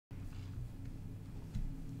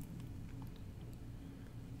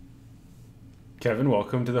Kevin,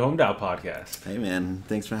 welcome to the Home Dow Podcast. Hey man,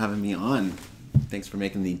 thanks for having me on. Thanks for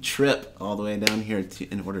making the trip all the way down here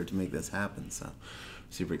in order to make this happen. So,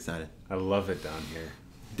 super excited. I love it down here.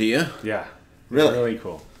 Do you? Yeah. Really? It's really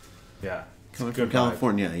cool. Yeah. Coming from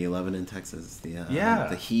California, you love it in Texas.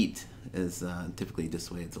 The heat is typically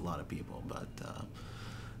dissuades a lot of people, but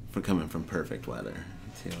for coming from perfect weather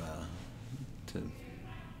to a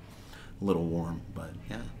little warm, but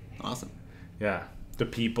yeah, awesome. Yeah. The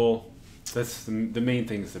people. That's the main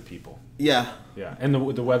thing is the people. Yeah. Yeah. And the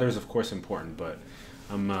weather is of course important, but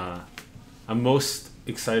I'm most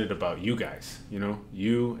excited about you guys. You know,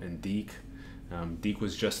 you and Deke. Deke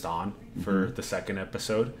was just on for the second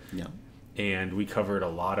episode. Yeah. And we covered a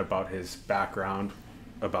lot about his background,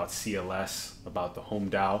 about CLS, about the Home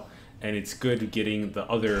Dow, and it's good getting the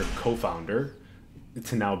other co-founder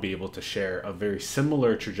to now be able to share a very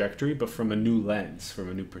similar trajectory, but from a new lens, from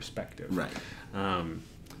a new perspective. Right.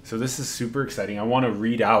 So this is super exciting. I want to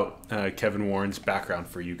read out Kevin Warren's background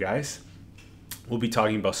for you guys. We'll be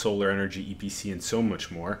talking about solar energy, EPC, and so much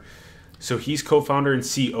more. So he's co-founder and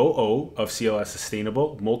COO of CLS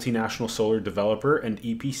Sustainable, multinational solar developer and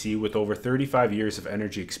EPC with over 35 years of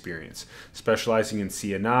energy experience, specializing in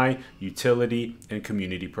C&I, utility, and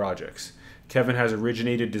community projects. Kevin has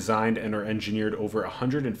originated, designed, and or engineered over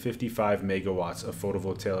 155 megawatts of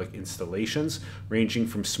photovoltaic installations, ranging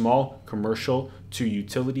from small commercial to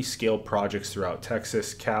utility-scale projects throughout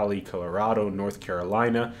Texas, Cali, Colorado, North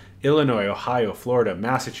Carolina, Illinois, Ohio, Florida,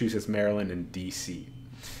 Massachusetts, Maryland, and D.C.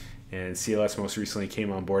 And CLS most recently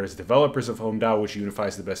came on board as developers of Home Dow, which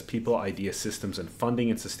unifies the best people, ideas, systems, and funding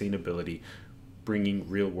and sustainability, bringing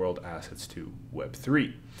real-world assets to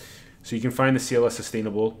Web3. So you can find the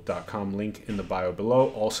clssustainable.com link in the bio below.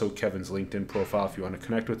 Also, Kevin's LinkedIn profile if you want to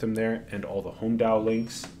connect with him there, and all the Home Dow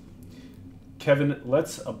links. Kevin,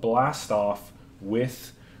 let's blast off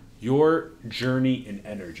with your journey in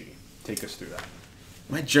energy. Take us through that.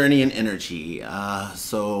 My journey in energy.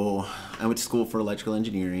 So I went to school for electrical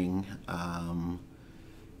engineering,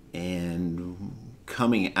 and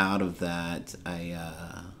coming out of that,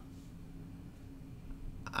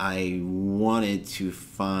 I wanted to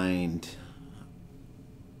find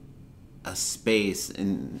a space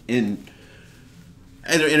in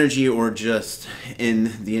either energy or just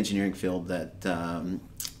in the engineering field that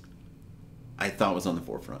I thought was on the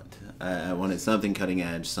forefront. I wanted something cutting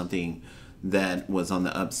edge, something that was on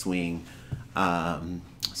the upswing.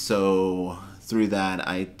 So through that,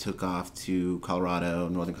 I took off to Colorado,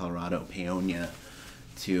 northern Colorado, Paonia,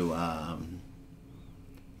 to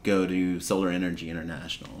go to Solar Energy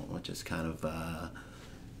International, which is kind of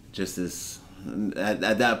just this,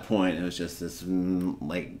 at that point, it was just this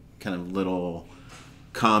like kind of little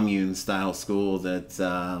commune style school that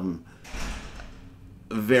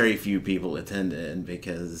very few people attended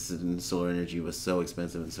because solar energy was so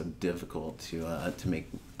expensive and so difficult to make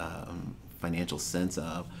financial sense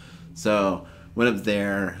of. So went up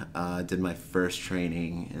there, did my first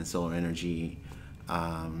training in solar energy,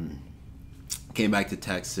 came back to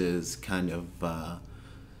Texas, kind of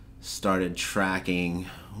started tracking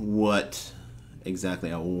what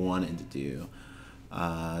exactly I wanted to do.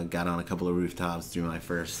 Got on a couple of rooftops, threw my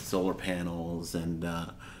first solar panels, and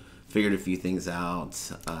figured a few things out.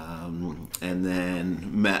 And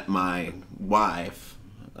then met my wife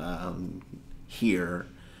here.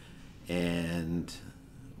 And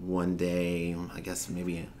one day, I guess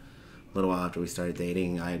maybe a little while after we started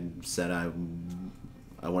dating, I said I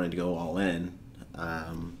wanted to go all in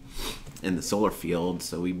the solar field,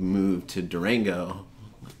 so we moved to Durango,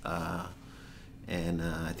 and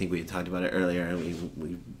I think we had talked about it earlier.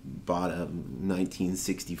 We bought a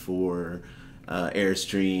 1964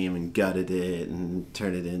 Airstream and gutted it and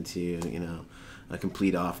turned it into a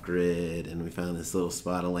complete off-grid, and we found this little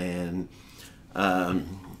spot of land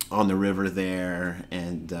on the river there,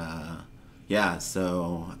 and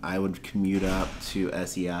so I would commute up to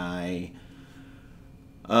SEI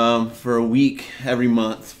for a week every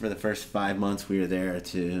month. For the first 5 months we were there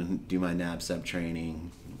to do my NABCEP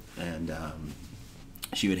training, and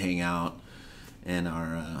she would hang out in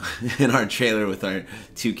our trailer with our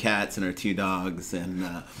 2 cats and our 2 dogs, and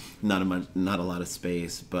not a lot of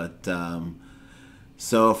space. But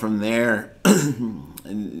so from there,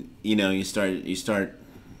 you start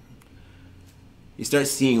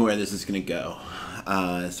seeing where this is going to go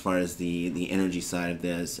as far as the energy side of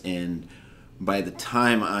this. And by the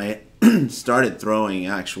time I started throwing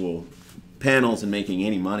actual panels and making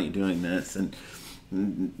any money doing this, and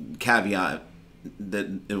caveat that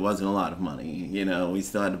it wasn't a lot of money, we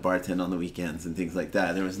still had to bartend on the weekends and things like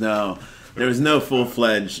that. There was no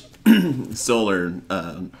full-fledged solar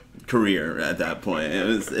career at that point.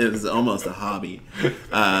 It was almost a hobby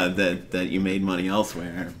that you made money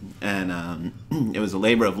elsewhere, and it was a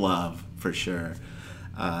labor of love for sure,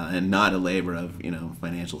 and not a labor of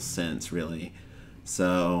financial sense really.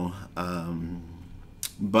 So,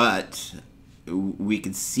 but we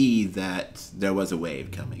could see that there was a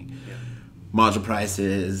wave coming. Yeah. Module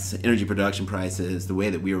prices, energy production prices, the way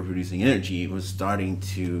that we were producing energy was starting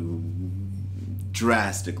to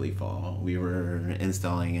drastically fall. We were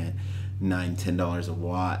installing at $9-10 a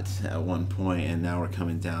watt at one point, and now we're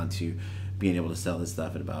coming down to being able to sell this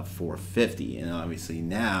stuff at about $4.50. And obviously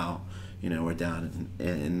now, we're down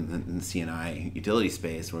in the C&I utility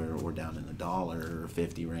space where we're down in the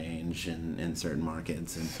 $1.50 range in certain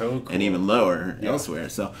markets, and so cool. And even lower elsewhere.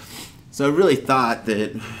 So I really thought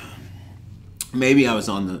that maybe I was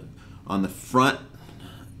on the front,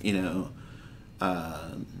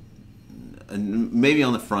 maybe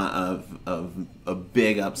on the front of a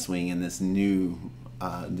big upswing in this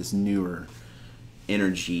newer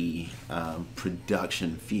energy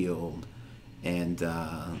production field, and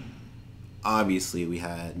obviously we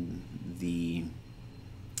had the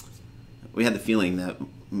feeling that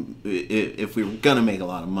if we were gonna make a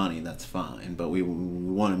lot of money, that's fine, but we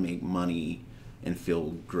want to make money and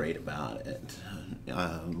feel great about it.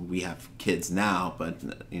 We have kids now, but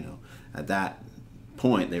at that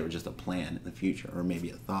point they were just a plan in the future, or maybe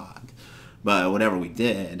a thought. But whatever we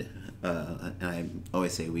did, and I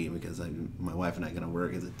always say we because my wife and I are going to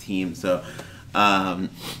work as a team. So,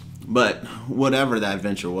 but whatever that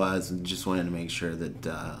venture was, just wanted to make sure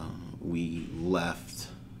that we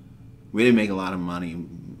didn't make a lot of money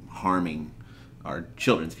harming our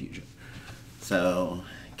children's future. So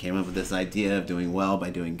came up with this idea of doing well by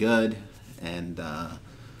doing good, and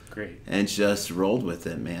great, and just rolled with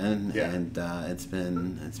it, man. Yeah. And it's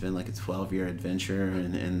been like a 12-year adventure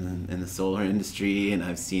in the solar industry, and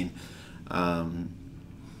I've seen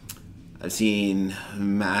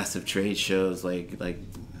massive trade shows like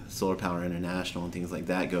Solar Power International and things like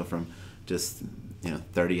that go from just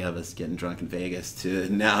 30 of us getting drunk in Vegas to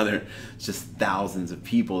now there's just thousands of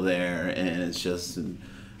people there, and it's just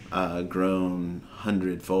grown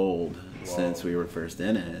 100-fold since we were first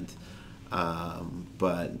in it.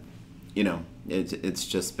 But it's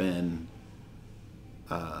just been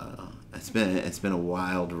it's been a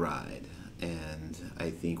wild ride, and I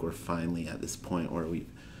think we're finally at this point where we've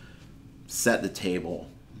set the table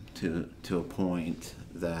to a point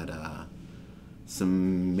that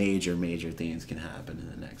some major things can happen in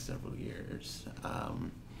the next several years.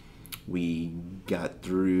 We got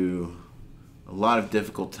through a lot of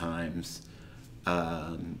difficult times,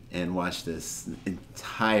 and watch this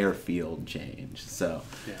entire field change. So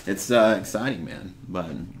it's exciting, man.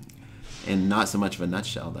 But in not so much of a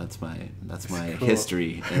nutshell, that's my cool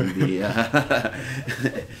history in the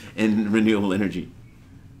in renewable energy.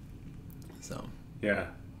 So yeah,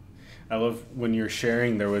 I love when you're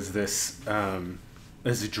sharing. There was this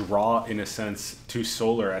draw, in a sense, to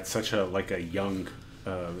solar at such a young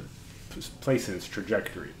place in its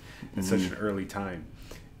trajectory, in such an early time.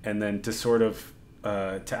 And then to sort of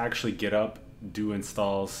to actually get up, do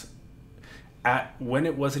installs at when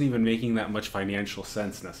it wasn't even making that much financial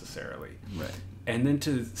sense necessarily. Right. And then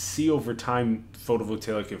to see over time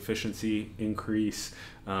photovoltaic efficiency increase,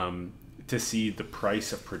 to see the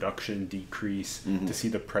price of production decrease, to see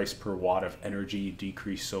the price per watt of energy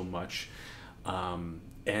decrease so much,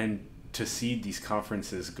 and to see these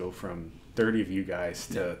conferences go from 30 of you guys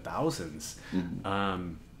to thousands.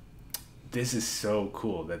 This is so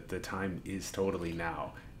cool that the time is totally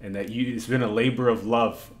now, and that it's been a labor of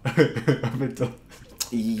love up until.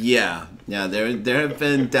 Yeah. There have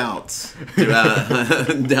been doubts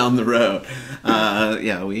down the road.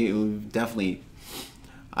 We've definitely.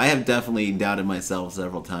 I have definitely doubted myself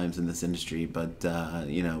several times in this industry, but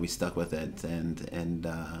we stuck with it, and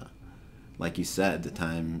like you said, the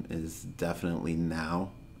time is definitely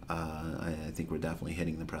now. I think we're definitely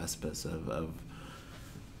hitting the precipice of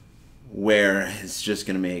where it's just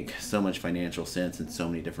going to make so much financial sense in so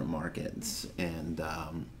many different markets, and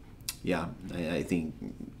I think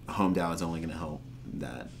home Dow is only going to help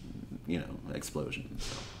that explosion.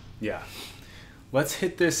 So. Yeah, let's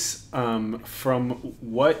hit this from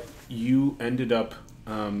what you ended up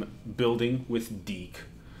building with Deek.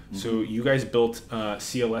 So you guys built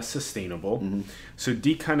CLS Sustainable. So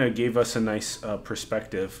Deek kind of gave us a nice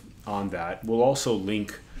perspective on that. We'll also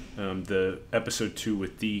link the episode 2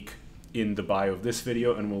 with Deek in the bio of this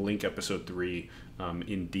video, and we'll link episode 3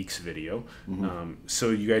 in Deek's video. So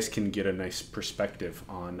you guys can get a nice perspective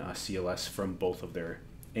on CLS from both of their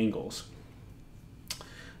angles.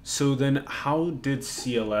 So then how did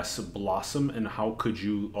CLS blossom, and how could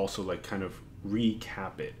you also like kind of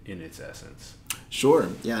recap it in its essence? Sure.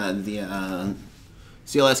 Yeah. The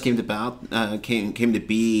CLS came to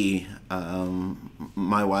be.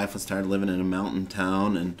 My wife was tired of living in a mountain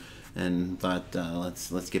town, and thought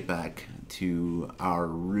let's get back to our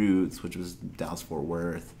roots, which was Dallas Fort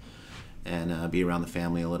Worth, and be around the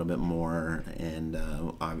family a little bit more. And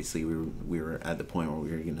obviously we were at the point where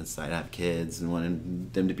we were going to decide to have kids and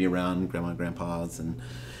wanted them to be around grandma and grandpas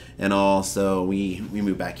and all. So we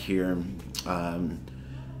moved back here.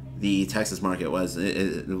 The Texas market was,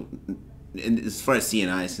 and as far as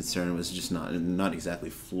CNI is concerned, was just not exactly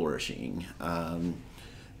flourishing.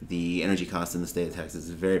 The energy cost in the state of Texas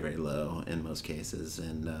is very, very low in most cases,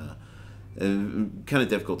 and kind of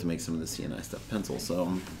difficult to make some of the CNI stuff pencil.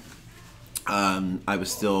 So I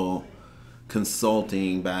was still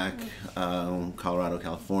consulting back Colorado,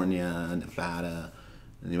 California, Nevada,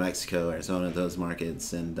 New Mexico, Arizona, those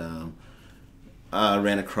markets, and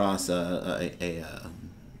ran across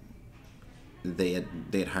they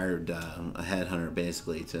had hired a headhunter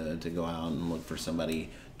basically to go out and look for somebody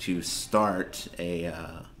to start a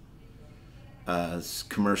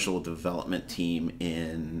commercial development team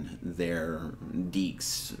in their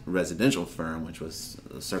Deeks residential firm, which was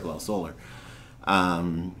Circle L Solar.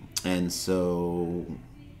 And so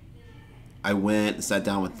I went, sat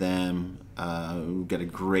down with them, got a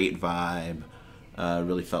great vibe.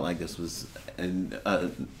 Really felt like this was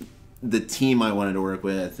the team I wanted to work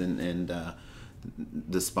with, and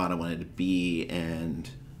the spot I wanted to be. And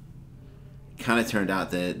kind of turned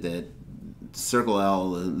out that Circle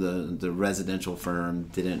L, the residential firm,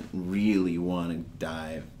 didn't really want to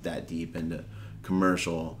dive that deep into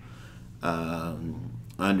commercial,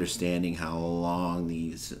 understanding how long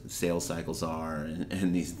these sales cycles are,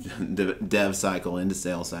 and these dev cycle into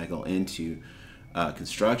sales cycle into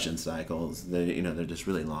construction cycles. They're just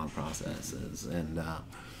really long processes. And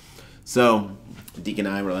so Deke and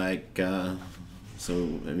I were like,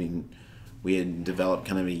 we had developed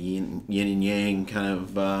kind of a yin and yang kind of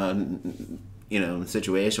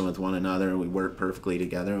situation with one another. We worked perfectly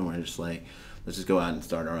together, and we're just like, let's just go out and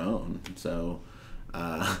start our own. So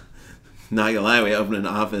not gonna lie, we opened an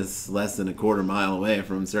office less than a quarter mile away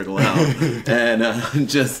from Circle L, and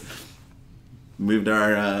just moved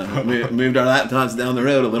our laptops down the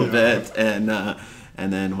road a little bit, and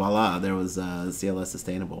then voila, there was CLS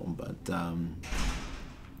Sustainable. But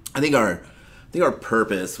I think our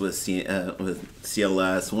purpose with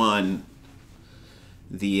CLS, one,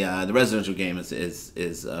 the residential game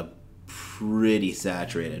is a pretty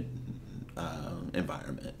saturated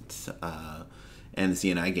environment, and the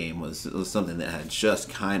CNI game was something that had just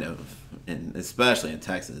kind of, and especially in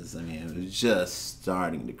Texas, it was just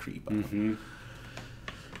starting to creep up. Mm-hmm.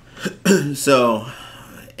 So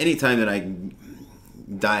anytime that I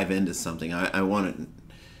dive into something, I want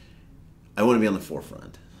to be on the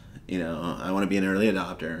forefront. I want to be an early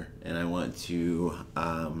adopter, and I want to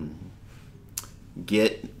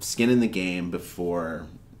get skin in the game before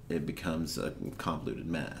it becomes a convoluted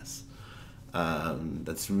mess.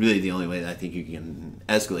 That's really the only way that I think you can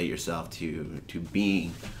escalate yourself to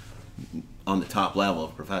being on the top level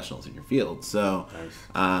of professionals in your field. So,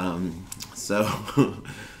 Nice.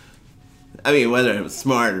 Whether it was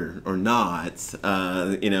smart or not,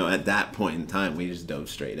 at that point in time, we just dove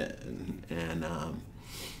straight in, and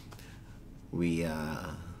we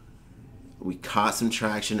caught some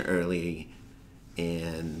traction early,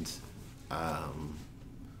 and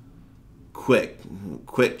quick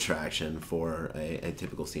traction for a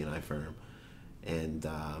typical CNI firm, and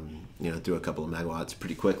through a couple of megawatts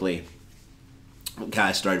pretty quickly.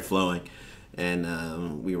 Cash started flowing,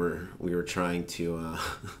 and we were trying to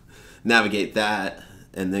navigate that,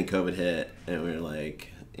 and then COVID hit, and we were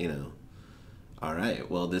like, all right,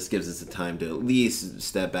 well, this gives us the time to at least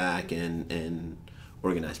step back and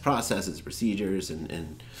organize processes, procedures,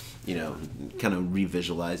 and kind of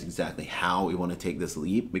revisualize exactly how we want to take this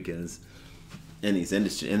leap. Because in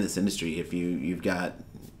this industry, if you've got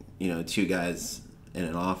two guys in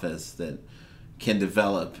an office that can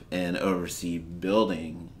develop and oversee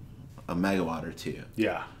building a megawatt or two,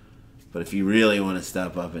 Yeah. but if you really want to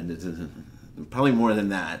step up into probably more than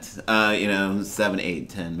that, 7, 8,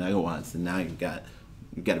 10 megawatts, and now you've got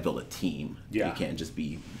to build a team. Yeah. You can't just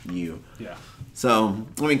be you. Yeah. So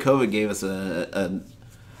COVID gave us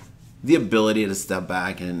the ability to step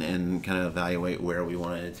back and kind of evaluate where we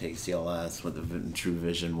wanted to take CLS, what the true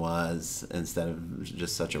vision was, instead of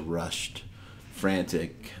just such a rushed,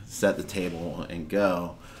 frantic, set the table and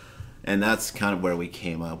go. And that's kind of where we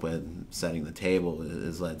came up with setting the table,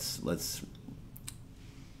 is let's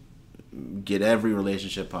get every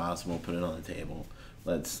relationship possible, put it on the table.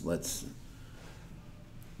 Let's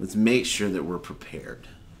make sure that we're prepared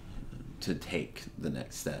to take the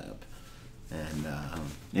next step.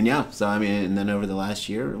 And yeah, so I mean, and then over the last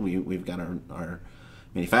year, we've got our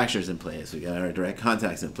manufacturers in place, we've got our direct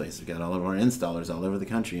contacts in place, we've got all of our installers all over the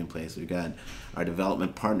country in place, we've got our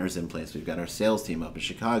development partners in place, we've got our sales team up in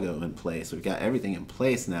Chicago in place, we've got everything in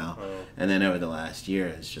place now. And then over the last year,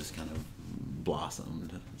 it's just kind of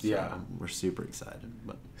blossomed. So yeah, we're super excited.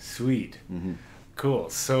 But sweet. Cool.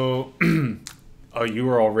 So oh, you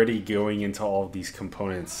were already going into all of these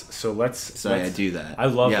components. So let's I do that. I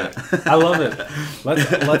love it. I love it.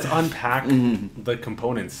 Let's unpack the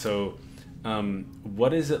components. So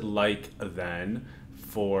what is it like then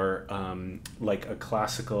for like a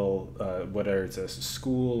classical, whether it's a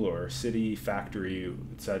school or a city, factory,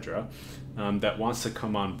 etc., that wants to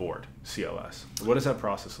come on board CLS? What does that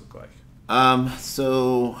process look like?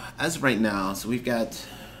 So as of right now, so we've got,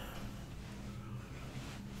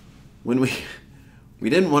 when we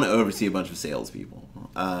didn't want to oversee a bunch of salespeople,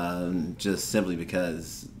 just simply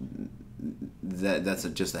because that's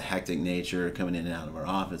just a hectic nature coming in and out of our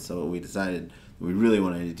office. So what we decided we really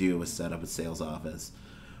wanted to do was set up a sales office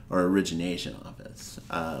or origination office.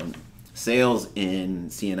 Sales in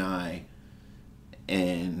CNI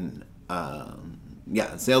and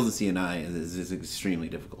sales in CNI is extremely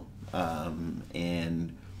difficult.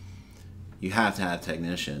 And you have to have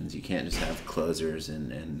technicians. You can't just have closers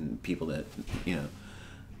and people that,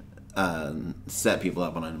 set people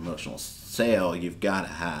up on an emotional sale. You've got to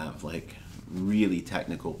have like really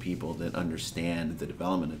technical people that understand the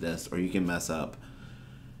development of this, or you can mess up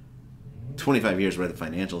 25 years worth of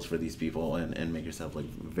financials for these people and make yourself look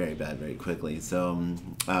very bad very quickly. So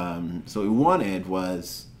what we wanted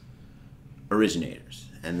was originators.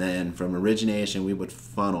 And then from origination, we would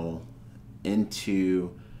funnel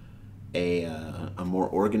into a more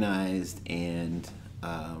organized and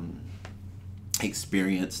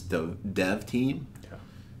experienced dev team. Yeah.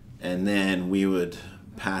 And then we would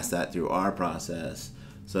pass that through our process.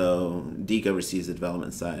 So Deke oversees the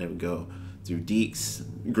development side. It would go through Deke's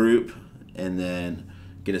group and then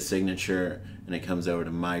get a signature, and it comes over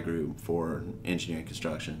to my group for engineering,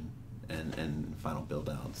 construction, and final build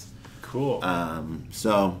outs. Cool.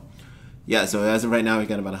 So as of right now, we've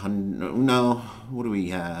got about 100. No, what do we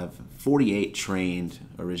have? 48 trained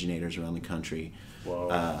originators around the country. Whoa.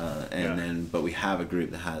 But we have a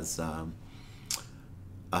group that has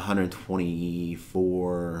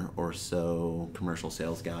 124 or so commercial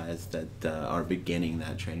sales guys that are beginning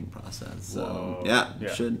that training process. So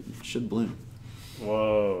should bloom.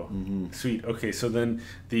 Whoa. Sweet. Okay, so then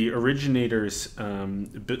the originators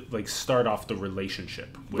start off the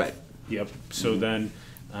relationship with, right. Yep. So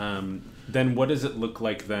then what does it look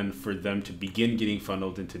like then for them to begin getting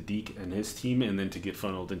funneled into Deke and his team, and then to get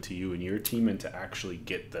funneled into you and your team, and to actually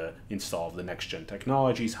get the install of the next gen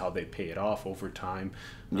technologies, how they pay it off over time,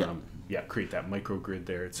 create that microgrid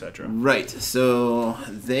there, etc. Right. So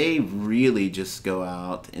they really just go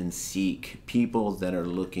out and seek people that are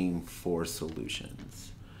looking for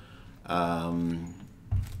solutions, a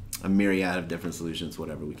myriad of different solutions,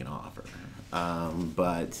 whatever we can offer.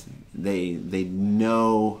 But they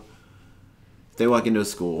know. They walk into a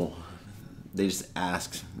school, they just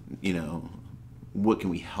ask, what can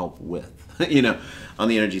we help with? On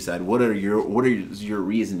the energy side, what are your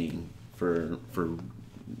reasoning for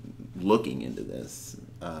looking into this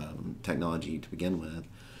technology to begin with?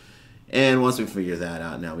 And once we figure that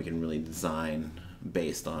out, now we can really design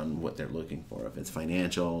based on what they're looking for. If it's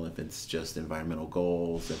financial, if it's just environmental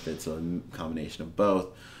goals, if it's a combination of both.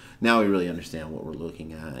 Now we really understand what we're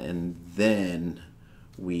looking at, and then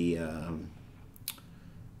we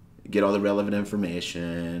get all the relevant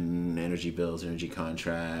information, energy bills, energy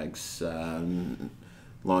contracts,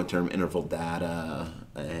 long-term interval data,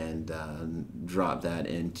 and drop that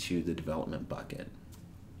into the development bucket.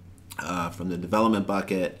 From the development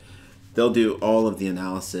bucket, they'll do all of the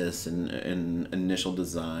analysis and initial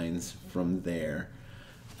designs from there.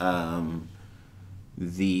 And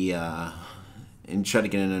try to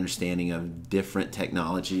get an understanding of different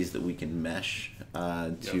technologies that we can mesh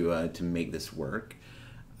to make this work.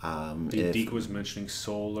 Deke was mentioning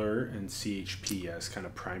solar and CHP as kind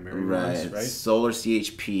of primary ones, right? Solar,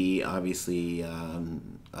 CHP, obviously,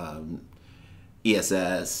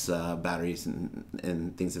 ESS, batteries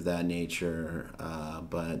and things of that nature.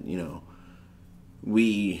 But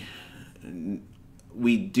we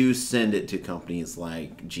do send it to companies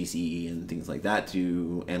like GCE and things like that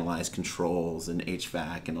to analyze controls and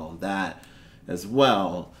HVAC and all of that as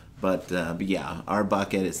well. But yeah, our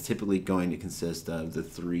bucket is typically going to consist of the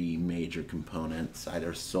three major components,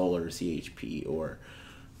 either solar, CHP, or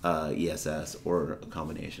ESS, or a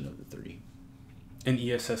combination of the three. And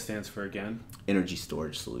ESS stands for, again? Energy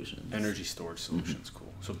storage solutions. Energy storage solutions,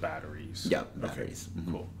 cool. So batteries. Yeah, batteries.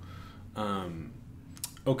 Okay, cool.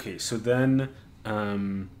 Okay, so then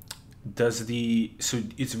so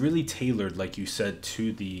it's really tailored, like you said,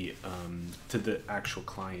 to the actual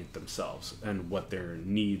client themselves and what their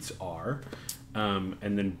needs are, and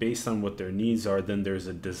then based on what their needs are, then there's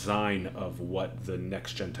a design of what the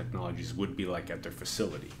next gen technologies would be like at their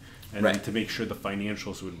facility, and then to make sure the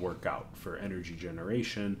financials would work out for energy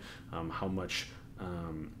generation, how much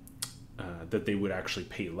that they would actually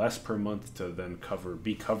pay less per month to then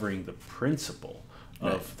be covering the principal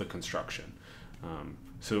of the construction.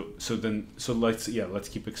 So let's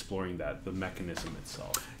keep exploring the mechanism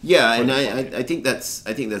itself. Yeah, and I think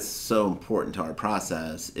that's so important to our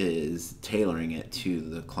process, is tailoring it to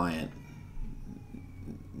the client,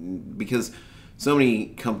 because so many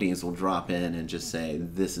companies will drop in and just say,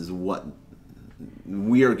 this is what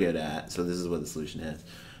we're good at, so this is what the solution is.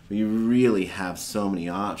 But you really have so many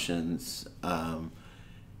options,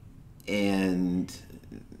 and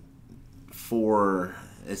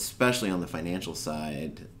especially on the financial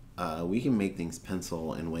side, we can make things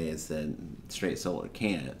pencil in ways that straight solar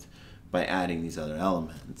can't by adding these other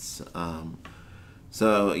elements.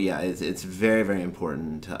 So yeah, it's very, very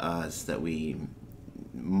important to us that we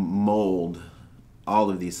mold all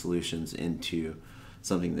of these solutions into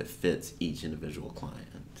something that fits each individual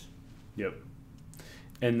client. Yep.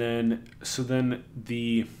 And then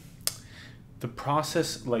the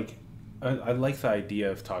process, like, I like the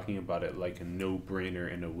idea of talking about it like a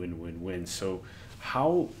no-brainer and a win-win-win. So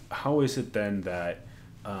how is it then that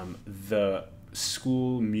the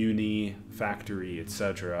school, muni, factory,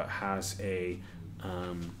 etc. has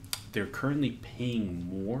they're currently paying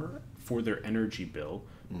more for their energy bill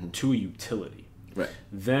to a utility. Right.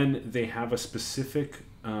 Then they have a specific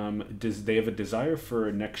they have a desire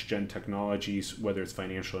for next gen technologies, whether it's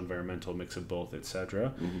financial, environmental, mix of both,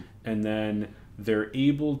 etc. And then they're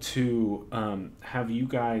able to have you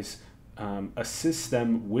guys assist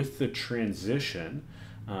them with the transition,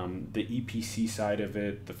 the EPC side of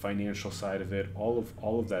it, the financial side of it, all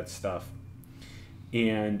of that stuff.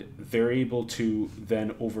 And they're able to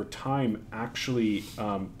then over time actually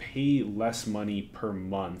pay less money per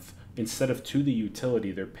month. Instead of to the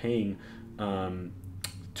utility, they're paying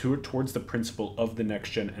towards the principal of the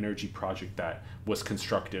next gen energy project that was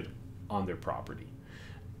constructed on their property.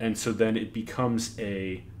 And so then it becomes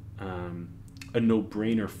a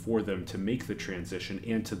no-brainer for them to make the transition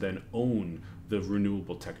and to then own the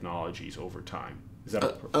renewable technologies over time. Is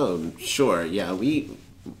that sure, yeah. We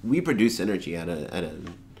produce energy at a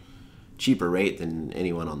cheaper rate than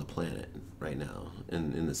anyone on the planet right now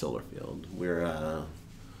in the solar field. We're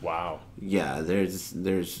wow. Yeah,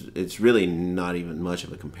 it's really not even much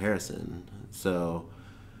of a comparison. So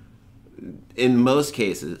in most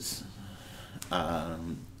cases,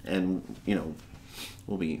 and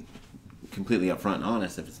we'll be completely upfront and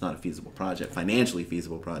honest, if it's not a feasible project, financially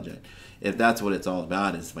feasible project, if that's what it's all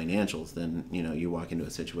about is financials, then you walk into a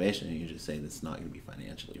situation and you just say that's not going to be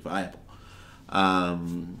financially viable.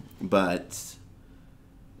 But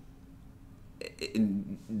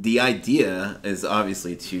the idea is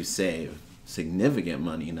obviously to save significant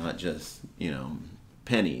money, not just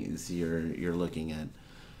pennies. You're looking at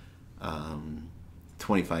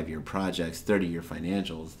 25-year projects, 30-year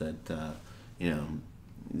financials that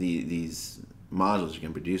these modules you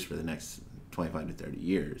can produce for the next 25 to 30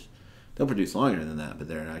 years. They'll produce longer than that, but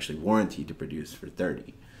they're actually warranted to produce for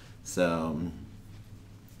 30. So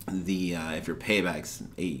if your payback's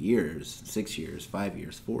 8 years, 6 years, 5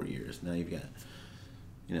 years, 4 years, now you've got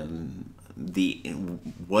the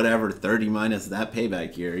whatever 30 minus that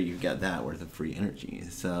payback year, you've got that worth of free energy.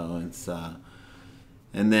 So it's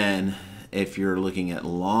and then if you're looking at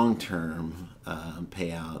long-term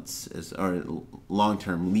payouts or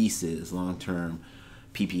long-term leases, long-term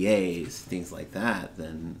PPAs, things like that,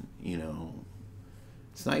 then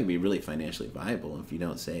it's not going to be really financially viable if you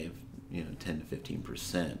don't save 10 to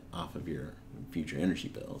 15% off of your future energy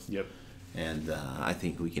bills. Yep. And I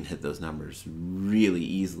think we can hit those numbers really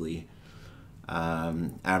easily.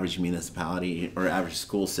 Average municipality or average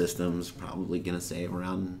school system's probably going to save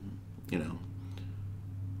around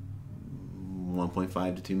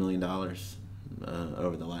 $1.5 to $2 million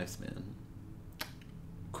over the lifespan.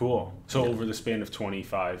 Cool. So over the span of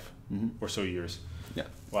 25 or so years. Yeah.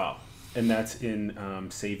 Wow. And that's in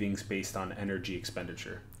savings based on energy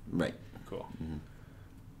expenditure. Right. Cool.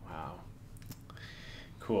 Wow.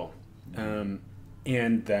 Cool.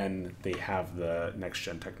 and then they have the next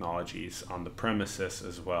gen technologies on the premises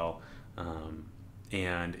as well,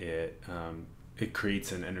 and it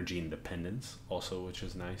creates an energy independence also, which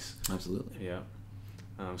is nice. Absolutely. Yeah.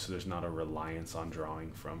 So there's not a reliance on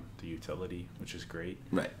drawing from the utility, which is great.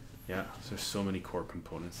 Right. Yeah. So there's so many core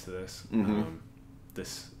components to this. Mm-hmm.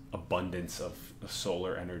 This abundance of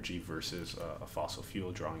solar energy versus a fossil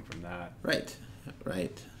fuel drawing from that. Right.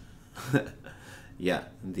 Right. Yeah.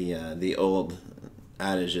 The old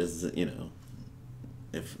adage is that,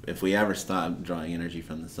 if we ever stop drawing energy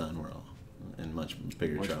from the sun, we're all in much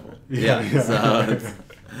bigger trouble. Yeah. So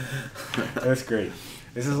That's great.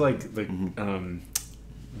 This is like the Mm-hmm.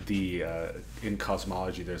 In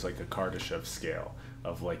cosmology, there's like a Kardashev scale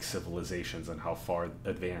of like civilizations and how far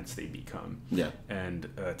advanced they become. Yeah. And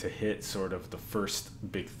to hit sort of the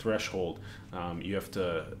first big threshold, you have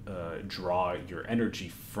to draw your energy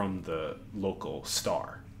from the local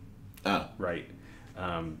star, Oh. right?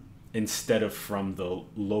 Instead of from the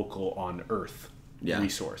local on Earth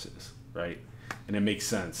resources, right? And it makes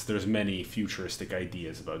sense. There's many futuristic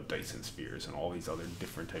ideas about Dyson spheres and all these other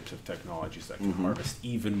different types of technologies that can harvest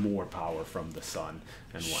even more power from the sun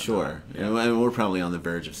and whatnot. Sure. Yeah. And we're probably on the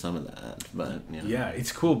verge of some of that, but Yeah,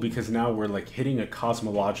 it's cool because now we're like hitting a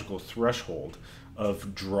cosmological threshold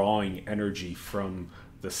of drawing energy from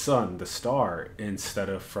the sun, the star, instead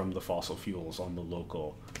of from the fossil fuels on the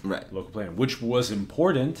local planet, which was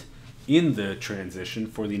important in the transition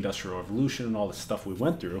for the Industrial Revolution and all the stuff we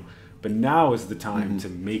went through. But now is the time to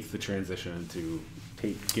make the transition to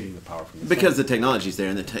getting the power from the because sun. the technology's there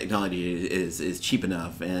and the technology is cheap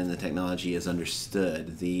enough and the technology is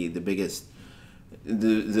understood. The biggest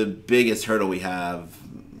hurdle we have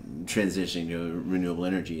transitioning to renewable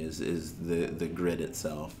energy is the grid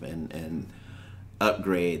itself and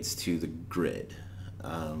upgrades to the grid.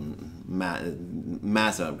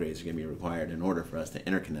 Massive upgrades are going to be required in order for us to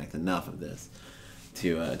interconnect enough of this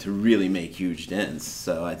to really make huge dents.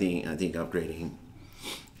 So I think upgrading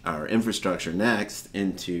our infrastructure next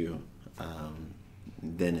into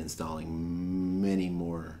then installing many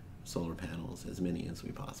more solar panels, as many as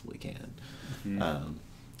we possibly can.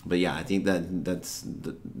 But yeah, I think that's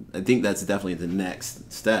definitely the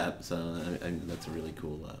next step. So that's a really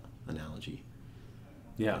cool analogy.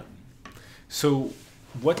 Yeah. So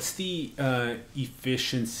what's the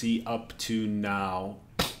efficiency up to now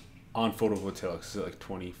on photovoltaics? Is it like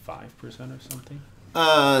 25% or something?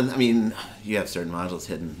 I mean, you have certain modules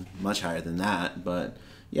hitting much higher than that, but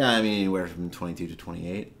yeah, I mean, anywhere from 22 to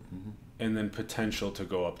 28. And then potential to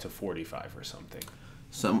go up to 45 or something.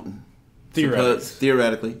 Some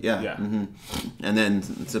Theoretically. yeah. Yeah. And then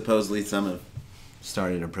supposedly some have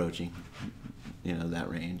started approaching, that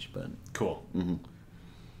range. But Cool.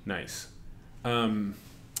 Nice. And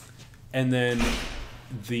then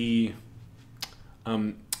the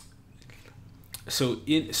so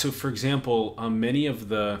for example, many of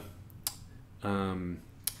the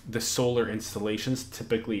solar installations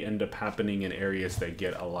typically end up happening in areas that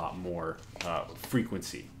get a lot more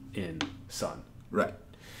frequency in sun. right.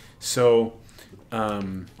 So,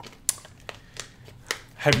 have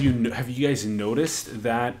you guys noticed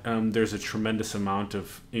that there's a tremendous amount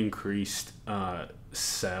of increased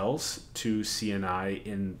sales to CNI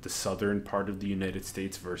in the southern part of the United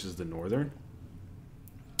States versus the northern?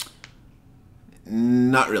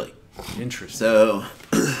 Not really. Interesting. So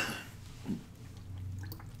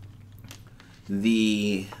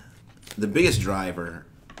the biggest driver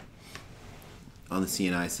on the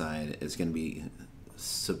CNI side is going to be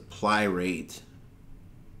supply rate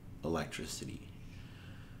electricity.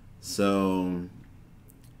 So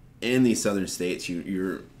in these southern states,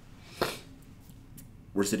 we're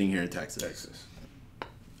sitting here in Texas.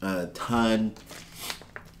 A ton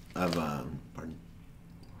of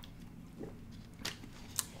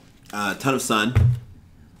ton of sun,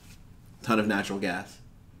 ton of natural gas,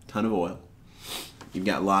 ton of oil. You've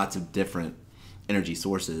got lots of different energy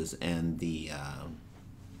sources, and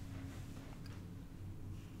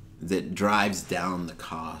that drives down the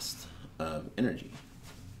cost of energy.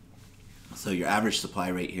 So your average supply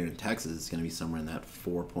rate here in Texas is going to be somewhere in that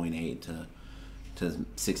 4.8 to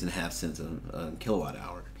 6.5 cents a kilowatt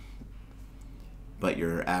hour. But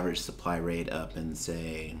your average supply rate up in,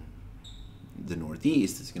 say, the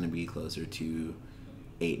Northeast is going to be closer to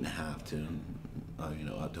 8.5 to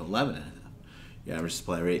up to 11.5. Your average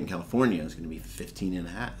supply rate in California is going to be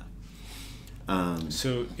 15.5.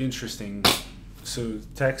 So interesting. So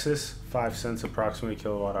Texas, 5 cents approximately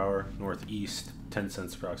kilowatt hour. Northeast, 10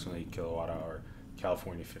 cents approximately kilowatt hour.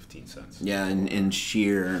 California, 15 cents. Yeah, in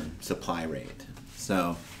sheer supply rate.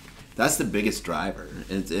 So that's the biggest driver.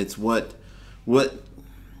 It's what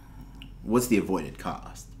what's the avoided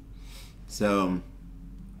cost? So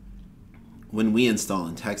when we install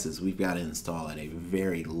in Texas, we've got to install at a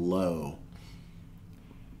very low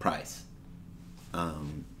price.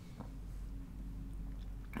 And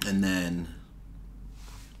then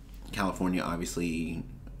California obviously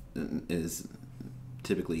is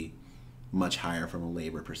typically much higher from a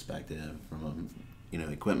labor perspective, from a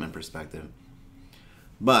equipment perspective,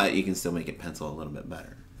 but you can still make it pencil a little bit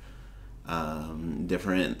better.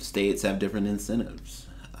 Different states have different incentives.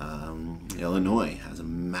 Illinois has a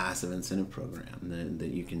massive incentive program that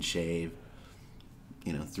you can shave,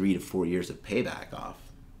 3 to 4 years of payback off.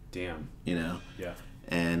 Damn. Yeah.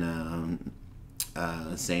 And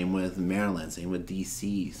same with Maryland, same with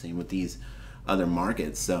DC, same with these other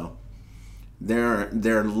markets. So there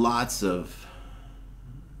are lots of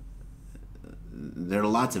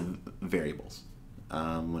variables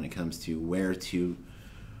when it comes to where to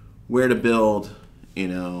build,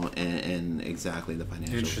 and exactly the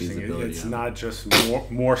financial feasibility. It's not just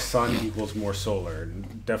more sun equals more solar.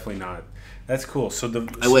 Definitely not. That's cool. So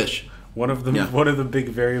I wish. One of the big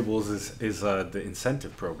variables is the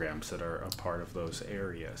incentive programs that are a part of those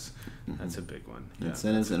areas. That's a big one. Yeah,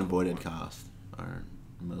 incentives and avoided cost are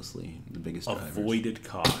mostly the biggest drivers. Avoided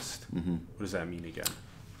cost. What does that mean again?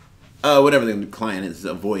 Whatever the client is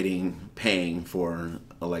avoiding paying for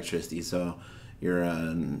electricity. So you're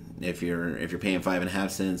if you're paying 5.5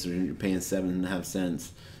 cents, or you're paying 7.5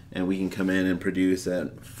 cents, and we can come in and produce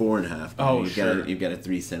at 4.5. You've got a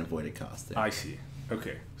 3 cent avoided cost there. I see.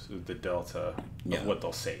 Okay, so the delta of what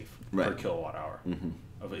they'll save per kilowatt hour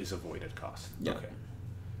is avoided cost. Yeah. Okay.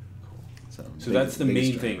 Cool. So big, that's the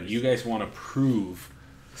main drivers. thing. You guys want to prove.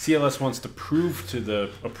 CLS wants to prove to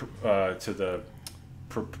the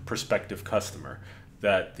prospective customer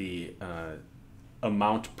that the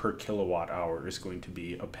amount per kilowatt hour is going to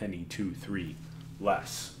be a penny, 2, 3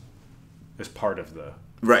 less as part of the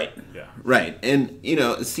right. Yeah. Right, and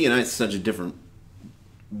CNI is such a different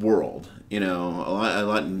world. A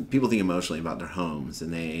lot people think emotionally about their homes,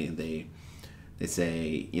 and they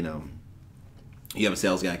say, you have a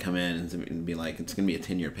sales guy come in and be like, it's going to be a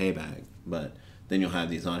 10-year payback, but then you'll have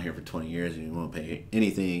these on here for 20 years and you won't pay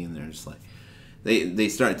anything, and they're just like, they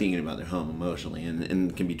start thinking about their home emotionally,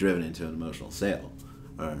 and can be driven into an emotional sale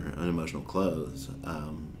or an emotional close.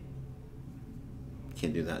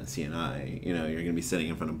 Can't do that in CNI. You're going to be sitting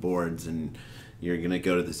in front of boards, and you're going to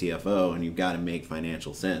go to the CFO, and you've got to make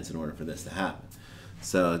financial sense in order for this to happen.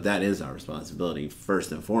 So that is our responsibility,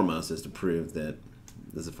 first and foremost, is to prove that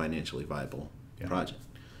this is a financially viable project.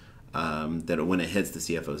 That when it hits the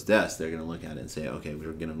CFO's desk, they're going to look at it and say, okay,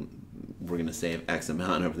 we're going to save X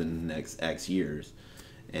amount over the next X years,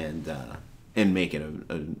 and make it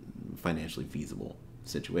a financially feasible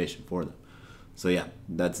situation for them. So yeah,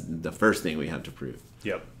 that's the first thing we have to prove.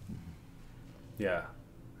 Yep. Yeah.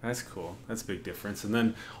 That's cool. That's a big difference. And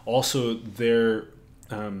then also there's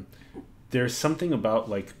something about,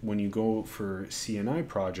 like, when you go for CNI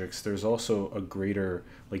projects, there's also a greater,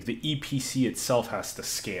 like, the EPC itself has to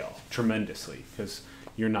scale tremendously, because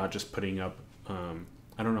you're not just putting up,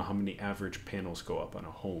 I don't know how many average panels go up on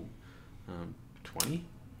a home. 20?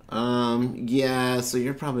 Yeah, so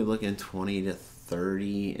you're probably looking 20 to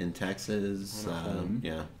 30 in Texas.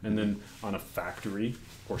 Yeah. And then on a factory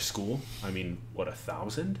or school, I mean, what,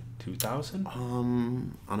 1,000, 2,000?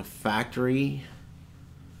 On a factory,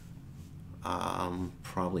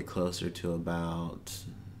 probably closer to about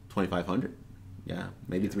 2,500. Yeah,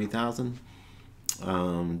 maybe 3,000,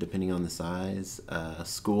 depending on the size.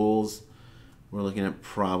 Schools, we're looking at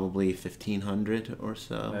probably 1,500 or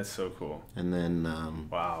so. That's so cool. And then,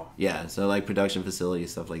 wow. Yeah, so like production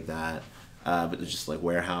facilities, stuff like that. But it's just like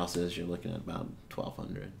warehouses, you're looking at about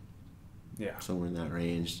 1,200. Yeah. Somewhere in that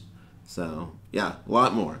range. So, yeah, a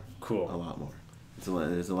lot more. Cool. A lot more.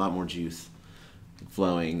 There's a lot more juice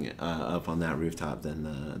flowing up on that rooftop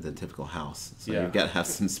than the typical house. So you've got to have a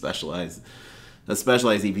specialized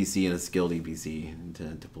EPC and a skilled EPC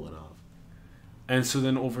to pull it off. And so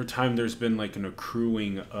then over time, there's been like an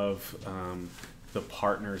accruing of the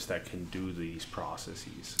partners that can do these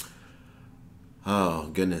processes. Oh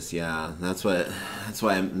goodness, yeah. That's why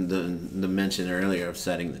the mention earlier of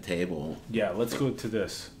setting the table. Yeah, let's go to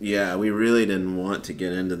this. Yeah, we really didn't want to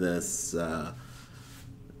get into this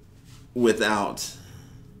without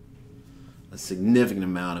a significant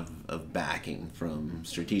amount of backing from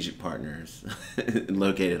strategic partners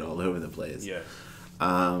located all over the place. Yeah.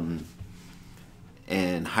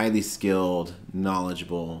 And highly skilled,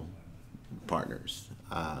 knowledgeable partners.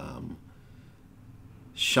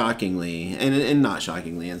 Shockingly, and not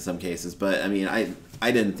shockingly in some cases, but I mean,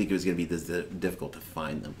 I didn't think it was going to be this difficult to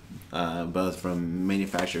find them, both from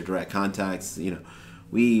manufacturer direct contacts.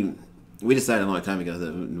 We decided a long time ago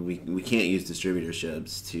that we can't use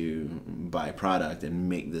distributorships to buy product and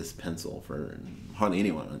make this pencil for hardly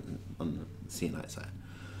anyone on the CNI side.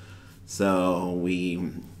 So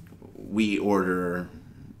we order,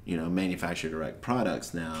 manufacturer direct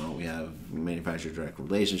products now. We have manufacturer direct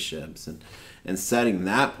relationships, and setting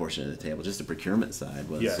that portion of the table, just the procurement side,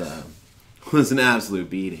 was an absolute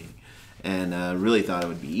beating. And really thought it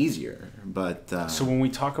would be easier. But so when we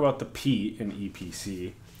talk about the P in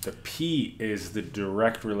EPC, the P is the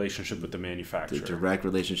direct relationship with the manufacturer. The direct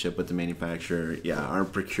relationship with the manufacturer, our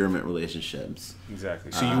procurement relationships.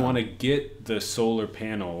 Exactly. So you want to get the solar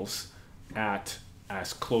panels at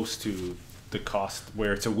as close to the cost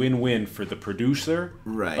where it's a win-win for the producer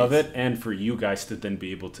of it and for you guys to then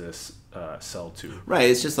be able to sell to. Right.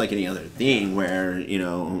 It's just like any other thing where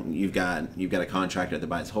you've got a contractor that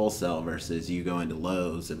buys wholesale versus you go into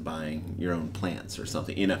Lowe's and buying your own plants or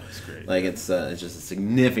something. That's great. Like it's just a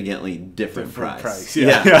significantly different price.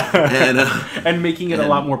 Yeah. And making it a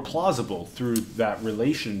lot more plausible through that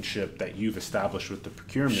relationship that you've established with the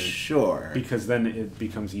procurement. Sure. Because then it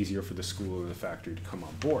becomes easier for the school or the factory to come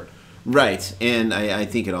on board. Right, and I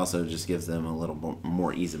think it also just gives them a little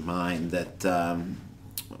more ease of mind that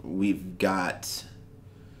we've got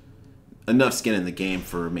enough skin in the game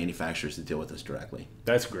for manufacturers to deal with us directly.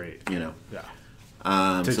 That's great. Yeah.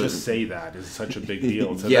 To just say that is such a big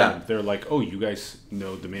deal to them. They're like, oh, you guys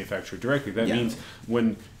know the manufacturer directly. That means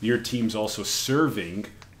when your team's also servicing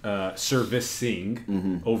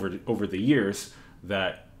over the years,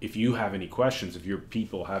 that if you have any questions, if your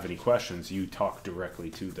people have any questions, you talk directly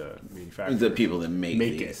to the manufacturer. The people that make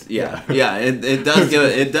it. It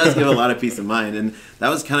does give a lot of peace of mind, and that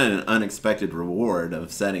was kind of an unexpected reward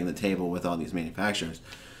of setting the table with all these manufacturers.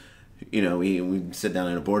 We sit down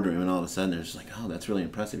in a boardroom, and all of a sudden they're just like, "Oh, that's really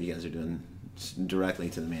impressive. You guys are doing directly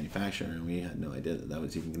to the manufacturer," and we had no idea that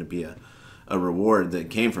was even going to be a reward that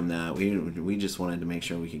came from that. We just wanted to make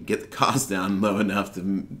sure we could get the cost down low enough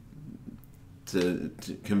to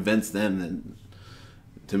convince them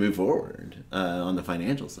to move forward on the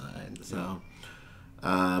financial side. So,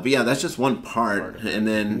 but that's just one part, and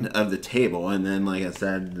then of the table. And then, like I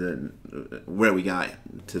said, where we got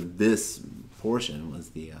to this portion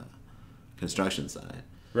was the construction side.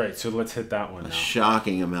 Right. So let's hit that one. A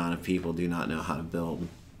shocking amount of people do not know how to build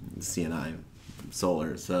CNI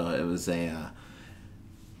solar. So it was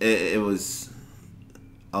it was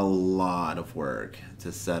a lot of work to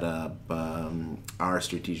set up our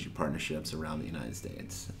strategic partnerships around the United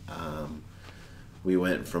States. We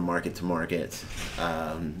went from market to market,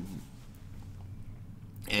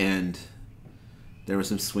 and there were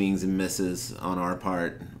some swings and misses on our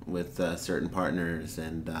part with certain partners,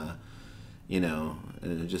 and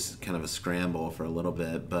just kind of a scramble for a little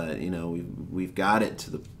bit. But we've got it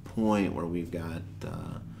to the point where we've got.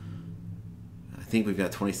 I think we've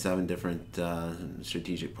got 27 different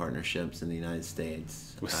strategic partnerships in the United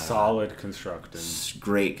States with solid construction.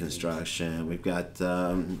 Great construction. We've got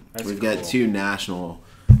got 2 national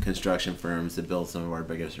construction firms that build some of our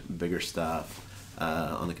bigger stuff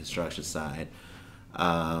on the construction side,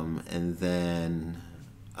 and then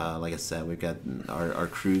like I said, we've got our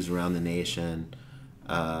crews around the nation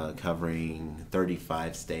covering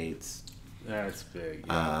 35 states. That's big.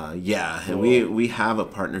 And cool. we have a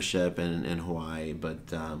partnership in Hawaii, but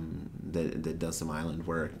that does some island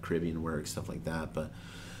work, Caribbean work, stuff like that. But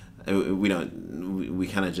we're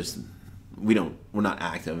not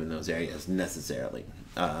active in those areas necessarily.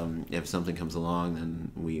 If something comes along,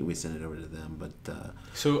 then we send it over to them. But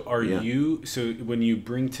so you? So when you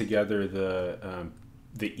bring together the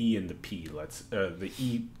E and the P, the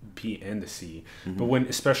E, P, and the C, but when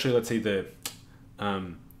especially let's say the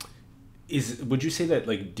would you say that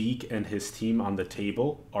like Deke and his team on the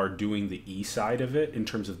table are doing the E side of it in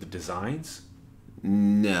terms of the designs?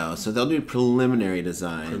 No, so they'll do preliminary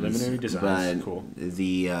designs. But cool.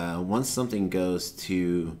 The once something goes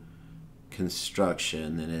to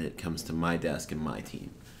construction, then it comes to my desk and my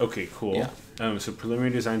team. Okay, cool. Yeah. So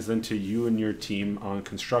preliminary designs then to you and your team on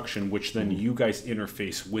construction, which then you guys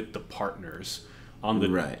interface with the partners on the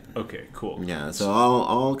right. Okay, cool. Yeah. So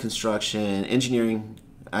all construction, engineering.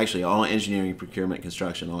 Actually, all engineering, procurement,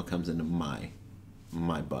 construction all comes into my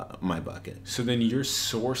bucket. So then you're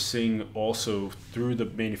sourcing also through the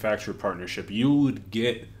manufacturer partnership. You would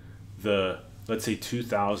get the, let's say,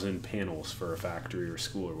 2,000 panels for a factory or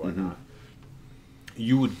school or whatnot.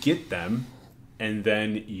 You would get them, and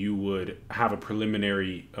then you would have a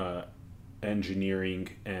preliminary engineering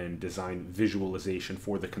and design visualization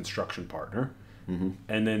for the construction partner.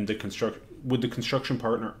 And then the would the construction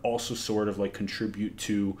partner also sort of like contribute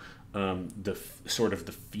to sort of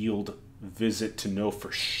the field visit to know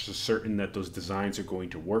for certain that those designs are going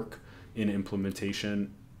to work in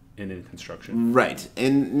implementation and in construction? Right,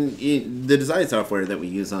 and the design software that we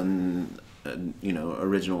use on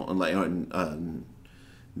original like on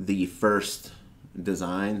the first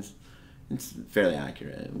designs, it's fairly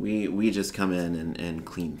accurate. We just come in and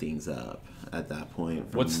clean things up at that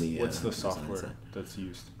point. From what's the software that's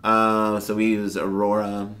used? So we use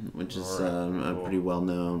Aurora, which is a cool. pretty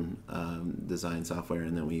well-known design software,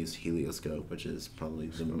 and then we use Helioscope, which is probably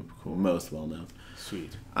the most well-known.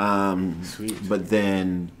 Sweet. Sweet. But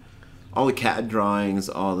then all the CAD drawings,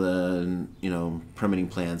 all the permitting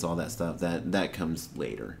plans, all that stuff that comes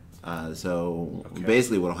later. So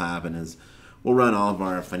basically, what'll happen is we'll run all of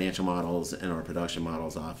our financial models and our production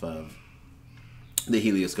models off of the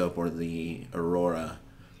Helioscope or the Aurora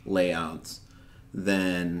layouts,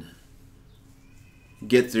 then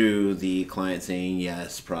get through the client saying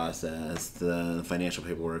yes process, the financial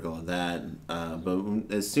paperwork, all of that.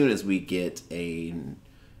 But as soon as we get either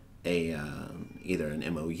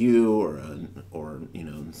an MOU or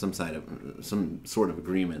some sort of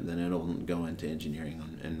agreement, then it'll go into engineering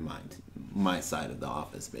on my side of the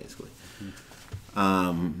office, basically.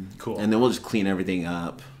 Cool. And then we'll just clean everything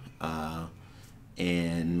up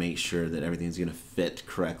and make sure that everything's going to fit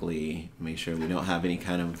correctly. Make sure we don't have any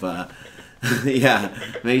kind of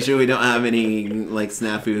make sure we don't have any like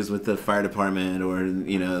snafus with the fire department or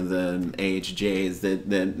the AHJs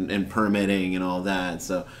that and permitting and all that.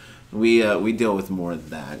 So we deal with more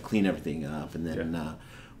of that, clean everything up, and then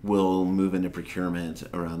we'll move into procurement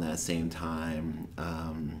around that same time.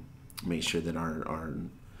 Make sure that our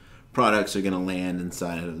products are going to land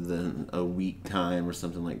inside of a week time or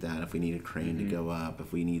something like that. If we need a crane to go up,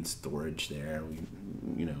 if we need storage there, we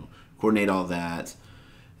coordinate all that,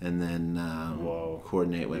 and then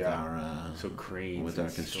coordinate with our cranes with our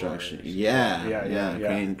construction. Storage.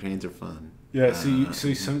 Yeah. Cranes are fun. Yeah.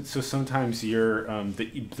 So sometimes you're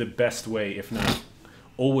the best way, if not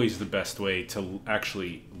always the best way, to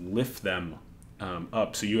actually lift them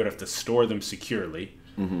up. So you would have to store them securely.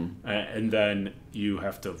 Mm-hmm. And then you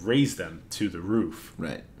have to raise them to the roof.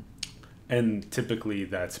 Right. And typically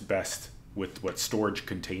that's best with storage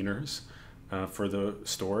containers for the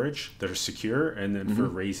storage that are secure. And then for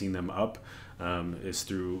raising them up is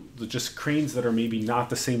through just cranes that are maybe not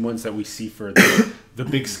the same ones that we see for the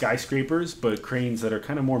big skyscrapers, but cranes that are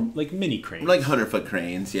kind of more like mini cranes. Like 100-foot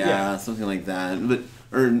cranes, something like that.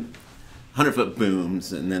 Or 100-foot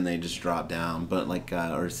booms, and then they just drop down, but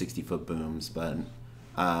or 60-foot booms, but...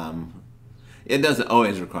 it doesn't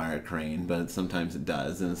always require a crane, but sometimes it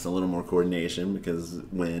does, and it's a little more coordination because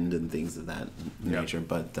wind and things of that nature.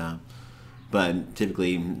 But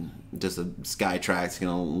typically, just a Skytrack's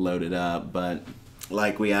gonna load it up. But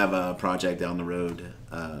like we have a project down the road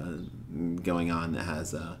going on that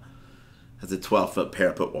has a 12-foot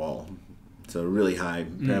parapet wall, so a really high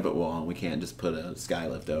parapet wall, and we can't just put a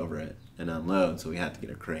skylift over it and unload, so we have to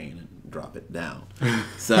get a crane and drop it down.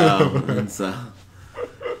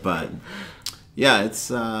 But yeah, it's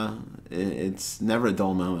never a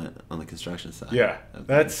dull moment on the construction side. Yeah,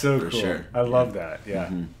 that's so cool. Sure. I love that. Yeah,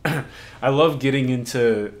 I love getting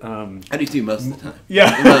into. I do too most of the time.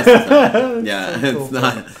 Yeah, most of the time. Yeah,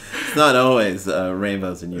 so it's not always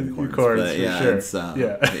rainbows and unicorns. But for sure.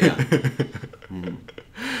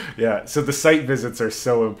 Yeah. So the site visits are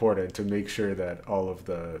so important to make sure that all of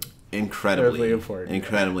the incredibly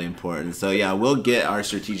important. So yeah, we'll get our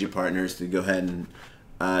strategic partners to go ahead and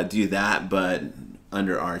do that, but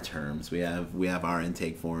under our terms. We have our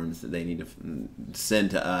intake forms that they need to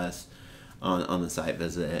send to us on the site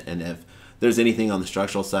visit, and if there's anything on the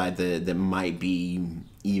structural side that might be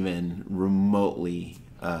even remotely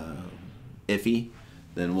iffy,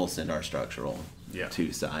 then we'll send our structural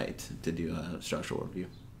to site to do a structural review.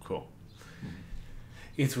 Cool.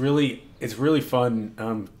 It's really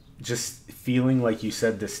fun. Just feeling like you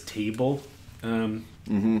said this table.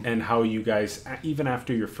 And how you guys, even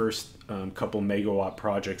after your first couple megawatt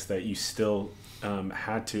projects, that you still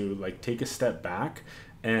had to like take a step back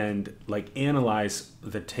and like analyze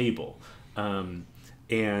the table, and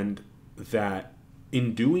that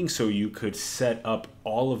in doing so you could set up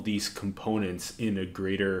all of these components in a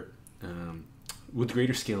greater with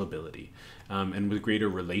greater scalability and with greater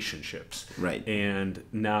relationships. Right. And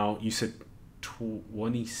now you said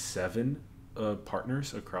 27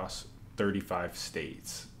 partners across 35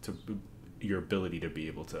 states to your ability to be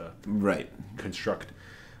able to construct.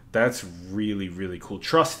 That's really, really cool.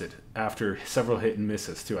 Trusted after several hit and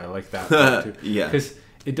misses too. I like that part too. Yeah. Because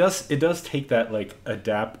it does take that like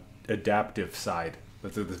adaptive side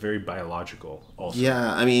That's very biological. Also,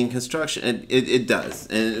 Yeah, I mean, construction, it does,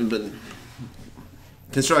 but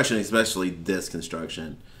construction, especially this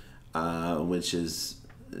construction, which is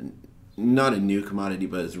not a new commodity,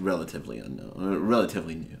 but it's relatively unknown,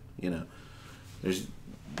 relatively new. You know,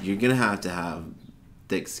 you're gonna have to have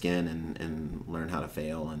thick skin and learn how to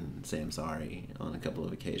fail and say I'm sorry on a couple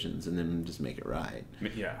of occasions, and then just make it right.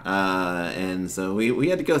 Yeah. And so we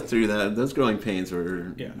had to go through that. Those growing pains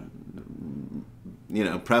were,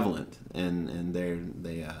 prevalent, and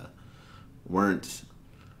they weren't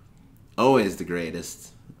always the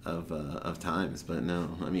greatest of times. But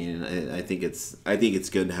no, I mean, I think it's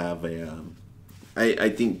good to have a. I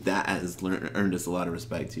think that has earned us a lot of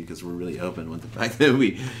respect too, because we're really open with the fact that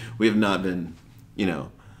we have not been,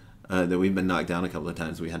 that we've been knocked down a couple of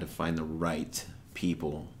times. We had to find the right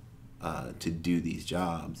people to do these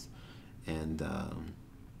jobs, and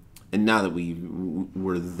now that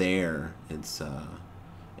we're there,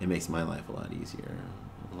 it makes my life a lot easier,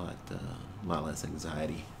 a lot less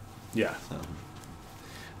anxiety. Yeah.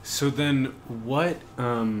 So then, what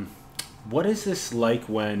is this like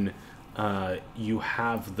when you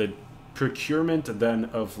have the procurement then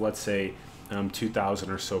of, let's say, 2,000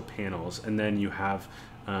 or so panels, and then you have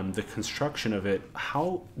the construction of it?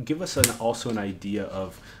 Give us also an idea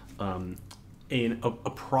of an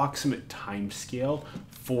approximate time scale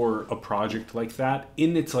for a project like that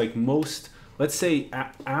in its like most, let's say,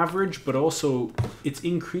 average, but also it's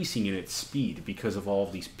increasing in its speed because of all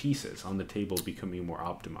of these pieces on the table becoming more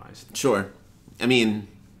optimized. Sure. I mean,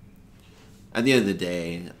 at the end of the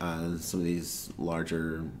day, some of these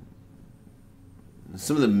larger,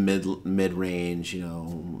 some of the mid-range,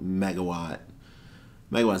 megawatt's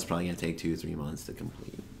probably going to take 2-3 months to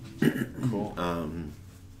complete. Cool.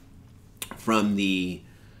 From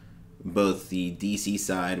both the DC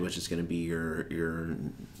side, which is going to be your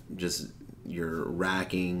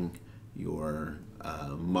racking, your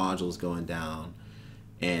modules going down,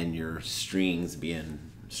 and your strings being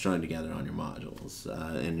strung together on your modules,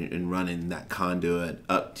 and running that conduit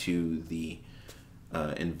up to the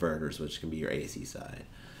inverters, which can be your AC side.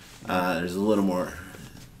 There's a little more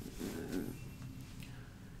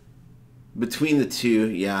between the two.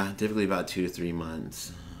 Yeah, typically about 2 to 3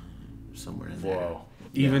 months, somewhere in there. Whoa.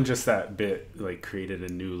 Even just that bit like created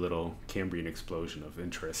a new little Cambrian explosion of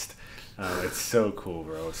interest. It's so cool,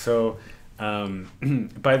 bro. So,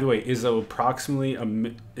 by the way, is approximately a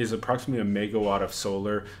megawatt of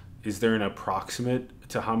solar? Is there an approximate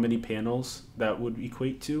to how many panels that would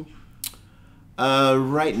equate to?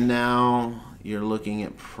 Right now, you're looking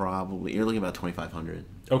about 2,500.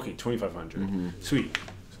 Okay, 2,500. Mm-hmm. Sweet.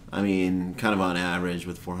 I mean, kind of on average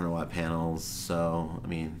with 400-watt panels. So, I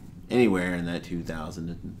mean, anywhere in that 2,000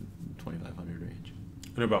 to 2,500 range.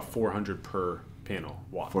 And about 400 per panel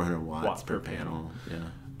watt. 400 watts per panel. Yeah.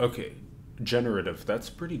 Okay, generative. That's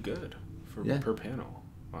pretty good per panel.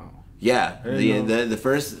 Wow. Yeah. The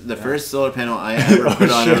first solar panel I ever put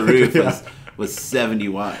on a roof was 70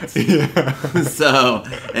 watts. Yeah. So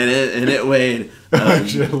it weighed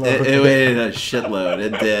it weighed a shitload.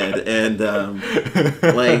 It did, and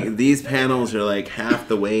like these panels are like half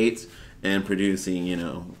the weight and producing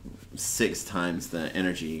 6 times the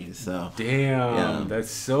energy. So damn, that's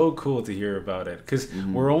so cool to hear about it, because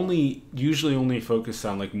we're usually only focused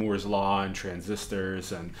on like Moore's law and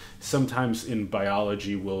transistors, and sometimes in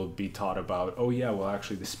biology we'll be taught about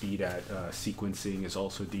actually the speed at sequencing is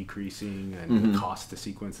also decreasing, and the cost to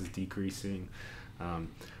sequence is decreasing,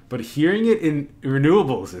 but hearing it in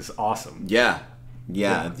renewables is awesome. Yeah.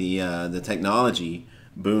 The technology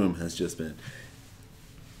boom has just been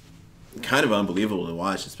kind of unbelievable to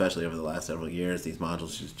watch, especially over the last several years. These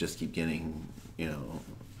modules just keep getting,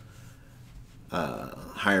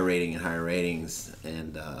 higher rating and higher ratings.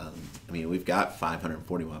 And, I mean, we've got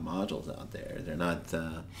 540-watt modules out there. They're not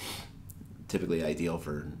typically ideal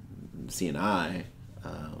for C&I,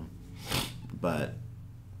 but,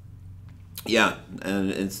 yeah,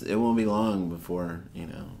 and it won't be long before,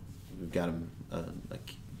 we've got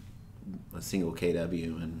a single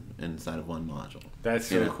kW inside of one module. That's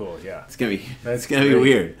so cool. Yeah, it's gonna be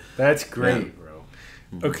weird. That's great, bro.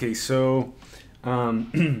 Mm-hmm. Okay, so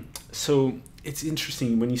so it's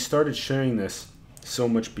interesting when you started sharing this. So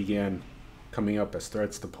much began coming up as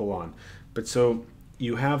threads to pull on, but so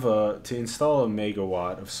you have to install a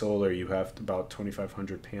megawatt of solar, you have about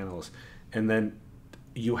 2,500 panels, and then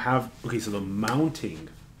you have so the mounting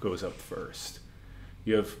goes up first.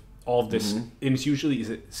 You have all of this, and it's usually,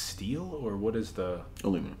 is it steel or what is the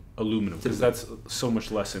aluminum, because that's so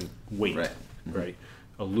much less in weight, right?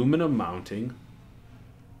 Aluminum mounting,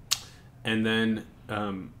 and then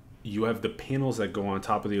you have the panels that go on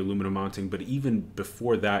top of the aluminum mounting, but even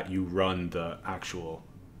before that, you run the actual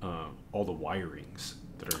all the wirings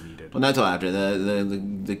that are needed. Well, not till after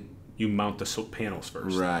the You mount the panels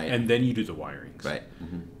first, right, and then you do the wirings. Right.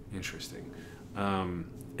 Mm-hmm. Interesting.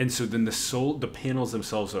 And so then the panels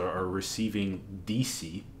themselves are receiving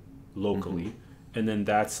DC locally, mm-hmm. and then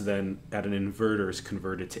that's then at an inverter is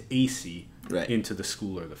converted to AC right. into the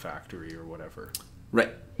school or the factory or whatever.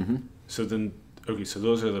 Right. Mm-hmm. So then, okay, so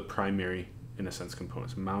those are the primary, in a sense,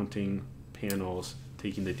 components: mounting, panels,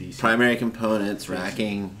 taking the DC. Primary components,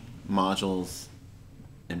 racking, modules,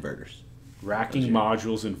 inverters. Racking,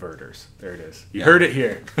 modules, inverters. There it is. You heard it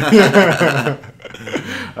here.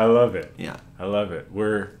 I love it. Yeah. I love it.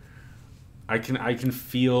 I can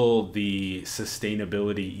feel the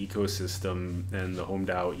sustainability ecosystem and the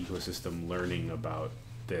HomeDAO ecosystem learning about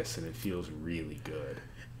this, and it feels really good.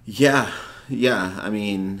 Yeah. Yeah. I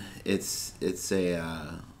mean, it's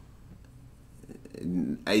a.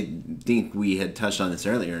 I think we had touched on this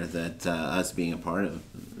earlier that us being a part of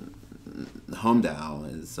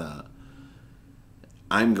HomeDAO is.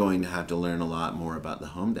 I'm going to have to learn a lot more about the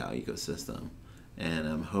HomeDAO ecosystem, and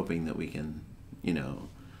I'm hoping that we can,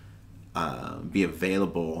 be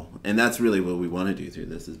available. And that's really what we want to do through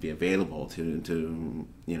this: is be available to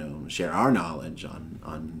share our knowledge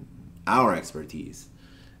on our expertise,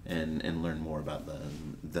 and learn more about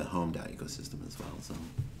the HomeDAO ecosystem as well. So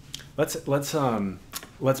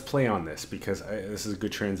let's play on this, because this is a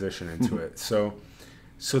good transition into it. So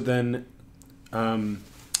then.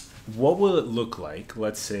 What will it look like,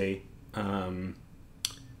 let's say,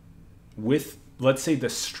 with, let's say, the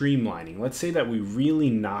streamlining? Let's say that we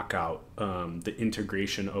really knock out the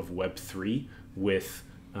integration of Web3 with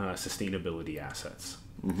sustainability assets.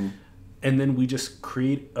 Mm-hmm. And then we just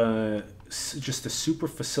create just a super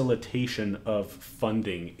facilitation of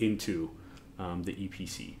funding into the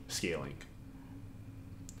EPC scaling.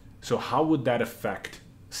 So how would that affect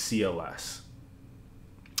CLS?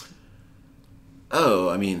 Oh,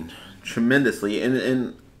 I mean, tremendously.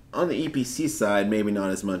 And on the EPC side, maybe not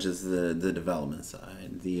as much as the development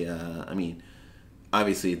side. I mean,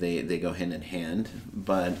 obviously they go hand in hand,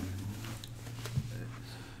 but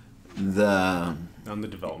on the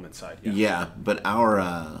development side, yeah. Yeah, but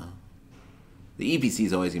the EPC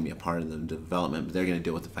is always going to be a part of the development, but they're going to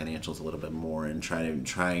deal with the financials a little bit more and trying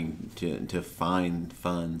to find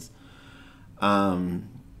funds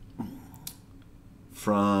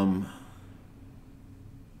from.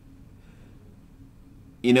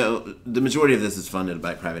 The majority of this is funded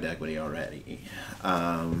by private equity already.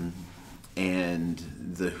 And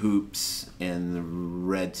the hoops and the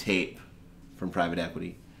red tape from private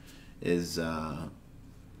equity is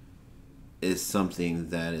something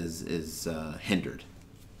that is hindered.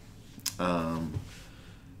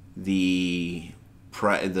 The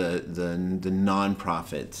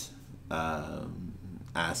nonprofit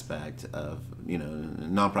aspect of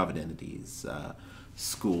nonprofit entities,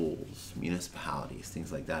 schools, municipalities,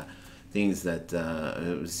 things like that, things that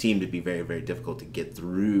seem to be very, very difficult to get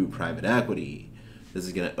through private equity. This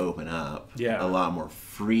is going to open up a lot more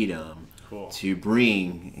freedom to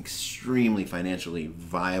bring extremely financially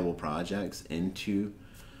viable projects into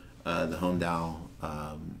the HomeDAO,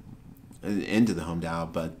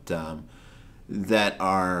 but that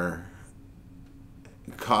are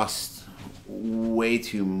cost way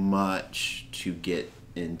too much to get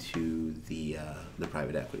into the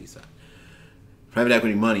private equity side. Private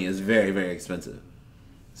equity money is very, very expensive.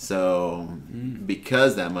 So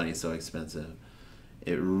because that money is so expensive,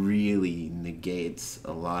 it really negates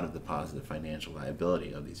a lot of the positive financial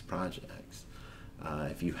viability of these projects.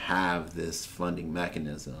 If you have this funding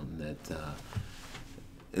mechanism that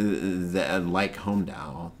like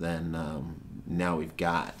HomeDAO, then now we've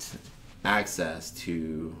got access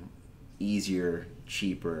to easier,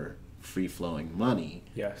 cheaper, free-flowing money.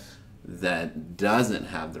 Yes. That doesn't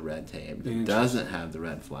have the red tape, that doesn't have the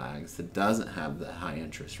red flags, that doesn't have the high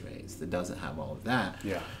interest rates, that doesn't have all of that.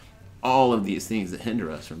 Yeah. All of these things that hinder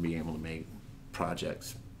us from being able to make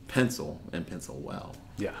projects pencil well.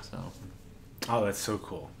 Yeah. So. Oh, that's so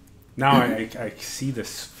cool. Now I see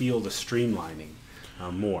this, feel the streamlining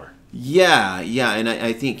more. Yeah, and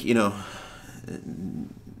I think,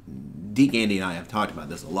 Deke, Andy, and I have talked about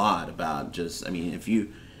this a lot, about just, if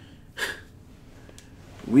you...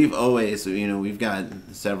 We've always, we've got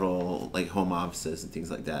several like home offices and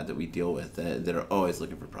things like that we deal with that are always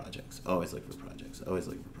looking for projects,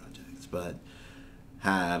 but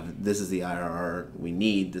this is the IRR we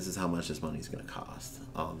need, this is how much this money is going to cost,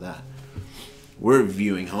 all of that. We're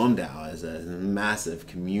viewing HomeDAO as a massive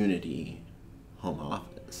community home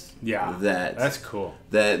office. Yeah, that's cool.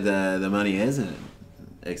 That the money isn't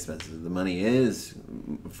expensive. The money is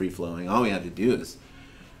free flowing. All we have to do is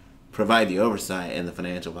provide the oversight and the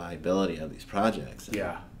financial viability of these projects.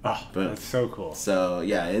 Yeah. Oh, Boom. that's so cool. So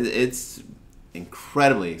yeah, it's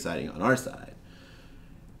incredibly exciting on our side,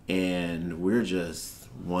 and we're just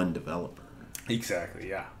one developer. Exactly.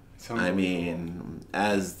 Yeah. I mean,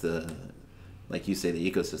 as the, like you say,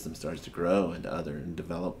 the ecosystem starts to grow into other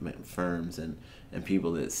development firms and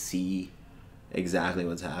people that see exactly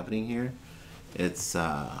what's happening here, it's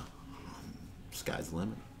sky's the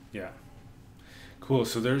limit. Yeah. Cool.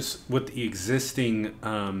 So there's with the existing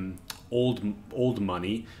old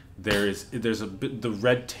money, there's a bit the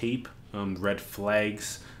red tape, red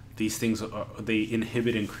flags. These things they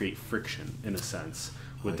inhibit and create friction in a sense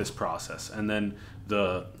with this process. And then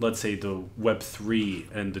let's say the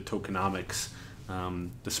Web3 and the tokenomics,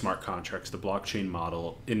 the smart contracts, the blockchain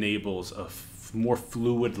model enables a more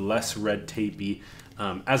fluid, less red tapey,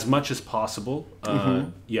 as much as possible,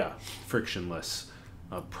 frictionless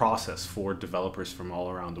process for developers from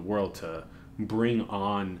all around the world to bring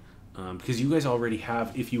on, because you guys already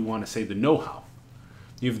have, if you want to say the know-how,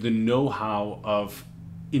 you have the know-how of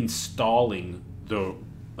installing the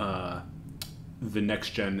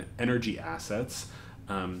next gen energy assets.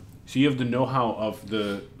 So you have the know-how of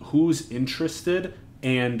who's interested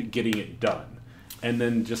and getting it done, and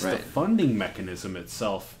then just the funding mechanism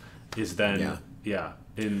itself is then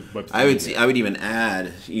in Web3. I would even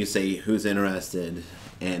add, you say who's interested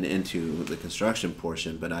and into the construction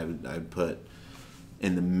portion, but I would put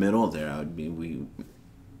in the middle there. I would be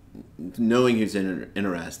knowing who's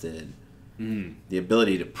interested, the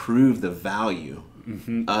ability to prove the value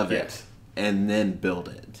of it, and then build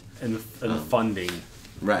it, and the funding.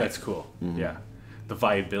 Right. That's cool. Yeah. The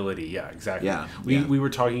viability. Yeah, exactly. Yeah. We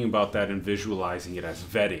were talking about that and visualizing it as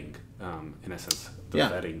vetting, in a sense, the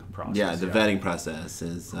vetting process. Yeah, the vetting process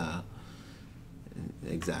is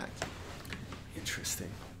exact.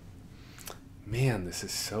 Interesting. Man, this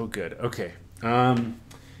is so good. Okay.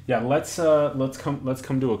 Let's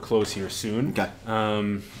come to a close here soon. Okay.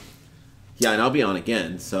 Yeah, and I'll be on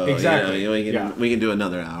again, so exactly. We can do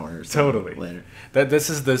another hour or so totally later. This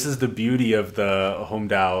is the beauty of the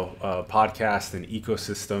HomeDAO podcast and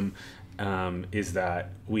ecosystem, is that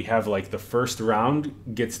we have like the first round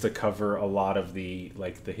gets to cover a lot of the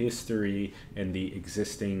history and the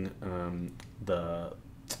existing the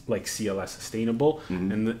like CLS sustainable,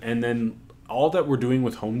 and then all that we're doing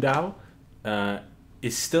with HomeDAO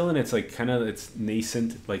is still in its like kind of its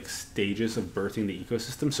nascent like stages of birthing the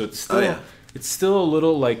ecosystem. So it's still it's still a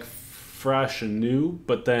little like fresh and new,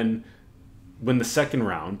 but then when the second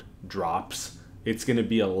round drops, it's going to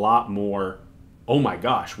be a lot more, oh my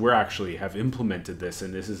gosh, we're actually have implemented this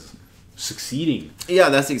and this is succeeding. Yeah,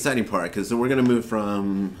 that's the exciting part, because we're going to move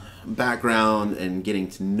from background and getting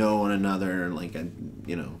to know one another like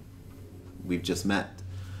we've just met,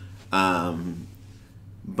 but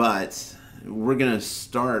we're going to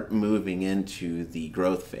start moving into the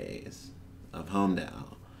growth phase of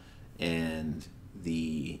HomeDAO and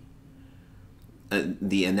the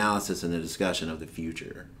analysis and the discussion of the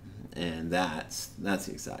future, and that's the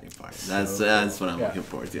exciting part. That's what I'm looking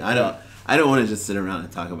forward to. I don't want to just sit around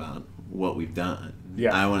and talk about what we've done.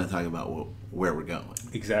 Yeah, I want to talk about where we're going.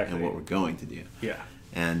 Exactly. And what we're going to do. Yeah.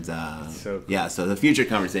 And so cool. So the future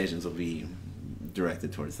conversations will be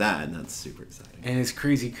directed towards that, and that's super exciting. And it's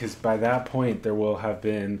crazy because by that point there will have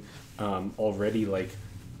been already like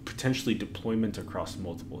potentially deployment across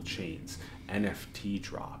multiple chains, NFT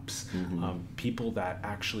drops, people that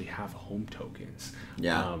actually have home tokens,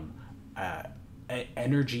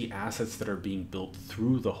 energy assets that are being built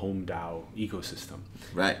through the HomeDAO ecosystem,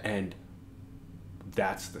 right? And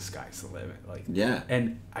that's the sky's the limit. Like,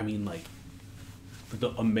 and I mean, like the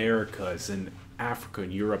Americas and Africa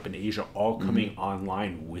and Europe and Asia all coming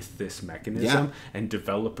online with this mechanism, and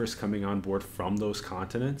developers coming on board from those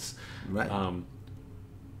continents. Right.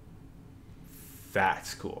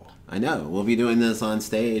 That's cool. I know. We'll be doing this on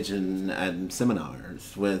stage and at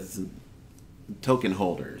seminars with token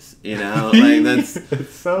holders. Like that's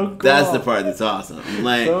it's so cool. That's the part that's awesome.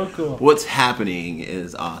 Like, so cool. What's happening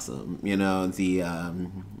is awesome. We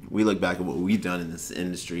look back at what we've done in this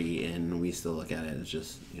industry, and we still look at it as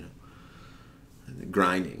just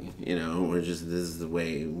grinding. We're just, this is the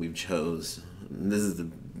way we've chose. This is the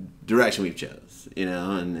direction we've chose.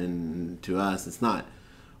 And to us, it's not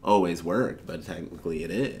always worked, but technically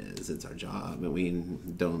it is. It's our job, and we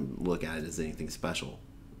don't look at it as anything special.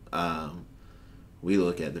 We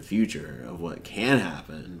look at the future of what can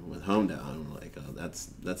happen with HomeDAO, and we're like, oh, that's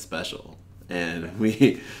special, and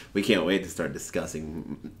we can't wait to start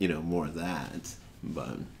discussing more of that. But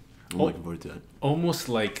I'm looking forward to it. Almost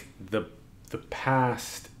like the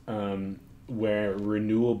past where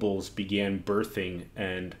renewables began birthing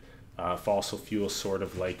and fossil fuels sort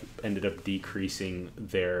of like ended up decreasing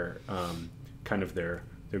their kind of their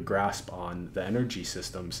grasp on the energy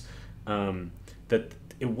systems, that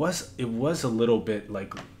it was a little bit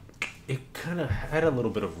like, it kind of had a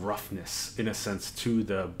little bit of roughness in a sense to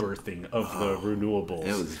the birthing of the renewables.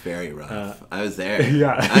 It was very rough. I was there.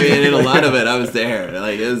 Yeah. I mean, in a lot of it, I was there.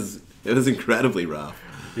 Like it was incredibly rough.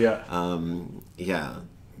 Yeah. Yeah.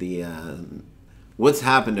 The what's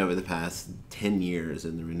happened over the past 10 years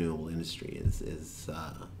in the renewable industry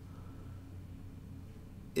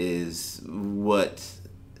is what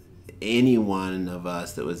any one of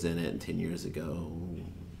us that was in it 10 years ago,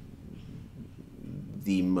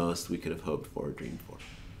 the most we could have hoped for or dreamed for.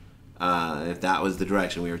 If that was the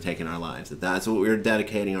direction we were taking our lives, if that's what we were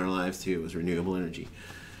dedicating our lives to, was renewable energy.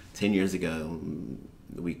 10 years ago,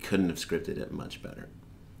 we couldn't have scripted it much better.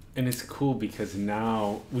 And it's cool because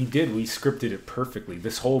now we scripted it perfectly.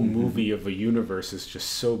 This whole movie of a universe is just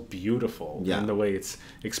so beautiful in the way it's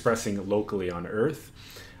expressing locally on Earth.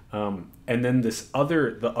 And then the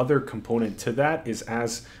other component to that is,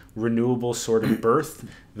 as renewables sort of birth,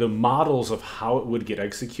 the models of how it would get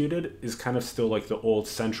executed is kind of still like the old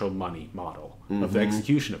central money model of the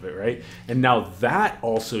execution of it, right? And now that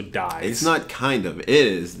also dies. It's not kind of, it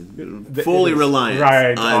is fully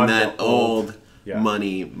reliant on that old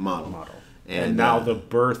money model. And now the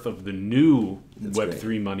birth of the new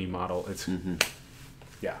Web3 money model, it's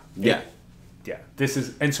this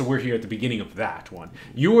is, and so we're here at the beginning of that one.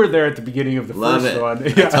 You were there at the beginning of the first one.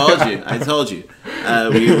 I told you.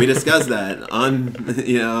 We discussed that on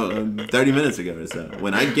 30 minutes ago or so.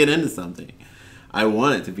 When I get into something, I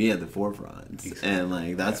want it to be at the forefront. Exactly. And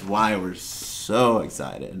like that's why we're so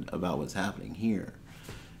excited about what's happening here,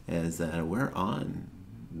 is that we're on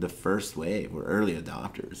the first wave. We're early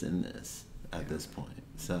adopters in this at this point.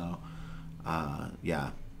 So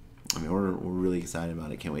I mean, we're really excited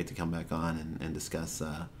about it. Can't wait to come back on and discuss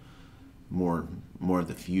more of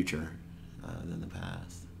the future than the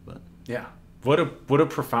past. But yeah, what a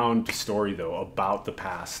profound story though about the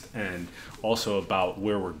past, and also about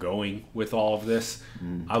where we're going with all of this.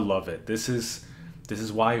 I love it. This is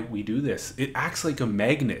why we do this. It acts like a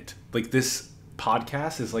magnet. Like this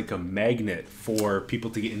podcast is like a magnet for people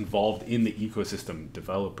to get involved in the ecosystem.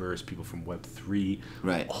 Developers, people from Web3,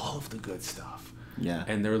 right? All of the good stuff. Yeah.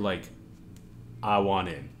 And they're like, I want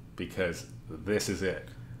in because this is it.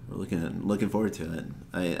 We're looking forward to it.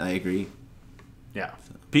 I agree. Yeah.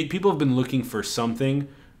 So. People have been looking for something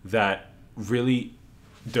that really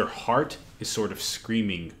their heart is sort of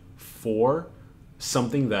screaming for,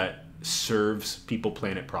 something that serves people,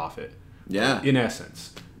 planet, profit. Yeah. In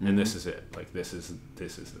essence. And this is it. Like this is the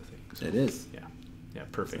thing. So, it is. Yeah. Yeah,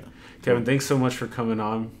 perfect. So, Kevin, thanks so much for coming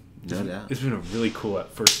on. No doubt. It's been a really cool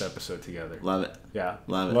first episode together. Love it. Yeah.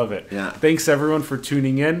 Love it. Yeah. Thanks everyone for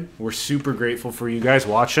tuning in. We're super grateful for you guys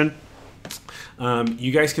watching.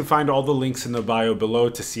 You guys can find all the links in the bio below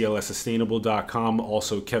to clssustainable.com.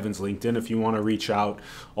 Also Kevin's LinkedIn if you want to reach out.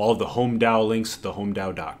 All of the HomeDAO links,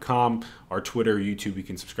 thehomedao.com. Our Twitter, YouTube, you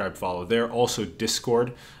can subscribe, follow there. Also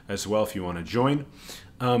Discord as well if you want to join.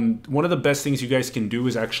 One of the best things you guys can do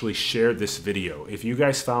is actually share this video. If you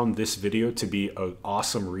guys found this video to be an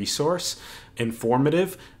awesome resource,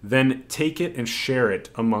 informative, then take it and share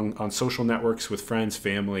it on social networks with friends,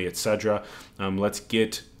 family, etc. Let's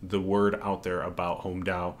get the word out there about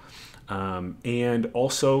HomeDAO. And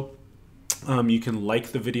also, you can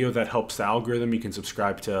like the video. That helps the algorithm. You can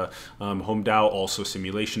subscribe to HomeDAO, also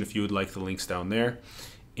Simulation if you would like, the links down there.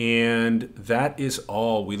 And that is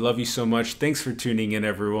all. We love you so much. Thanks for tuning in,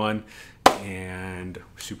 everyone. And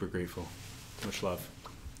we're super grateful. Much love.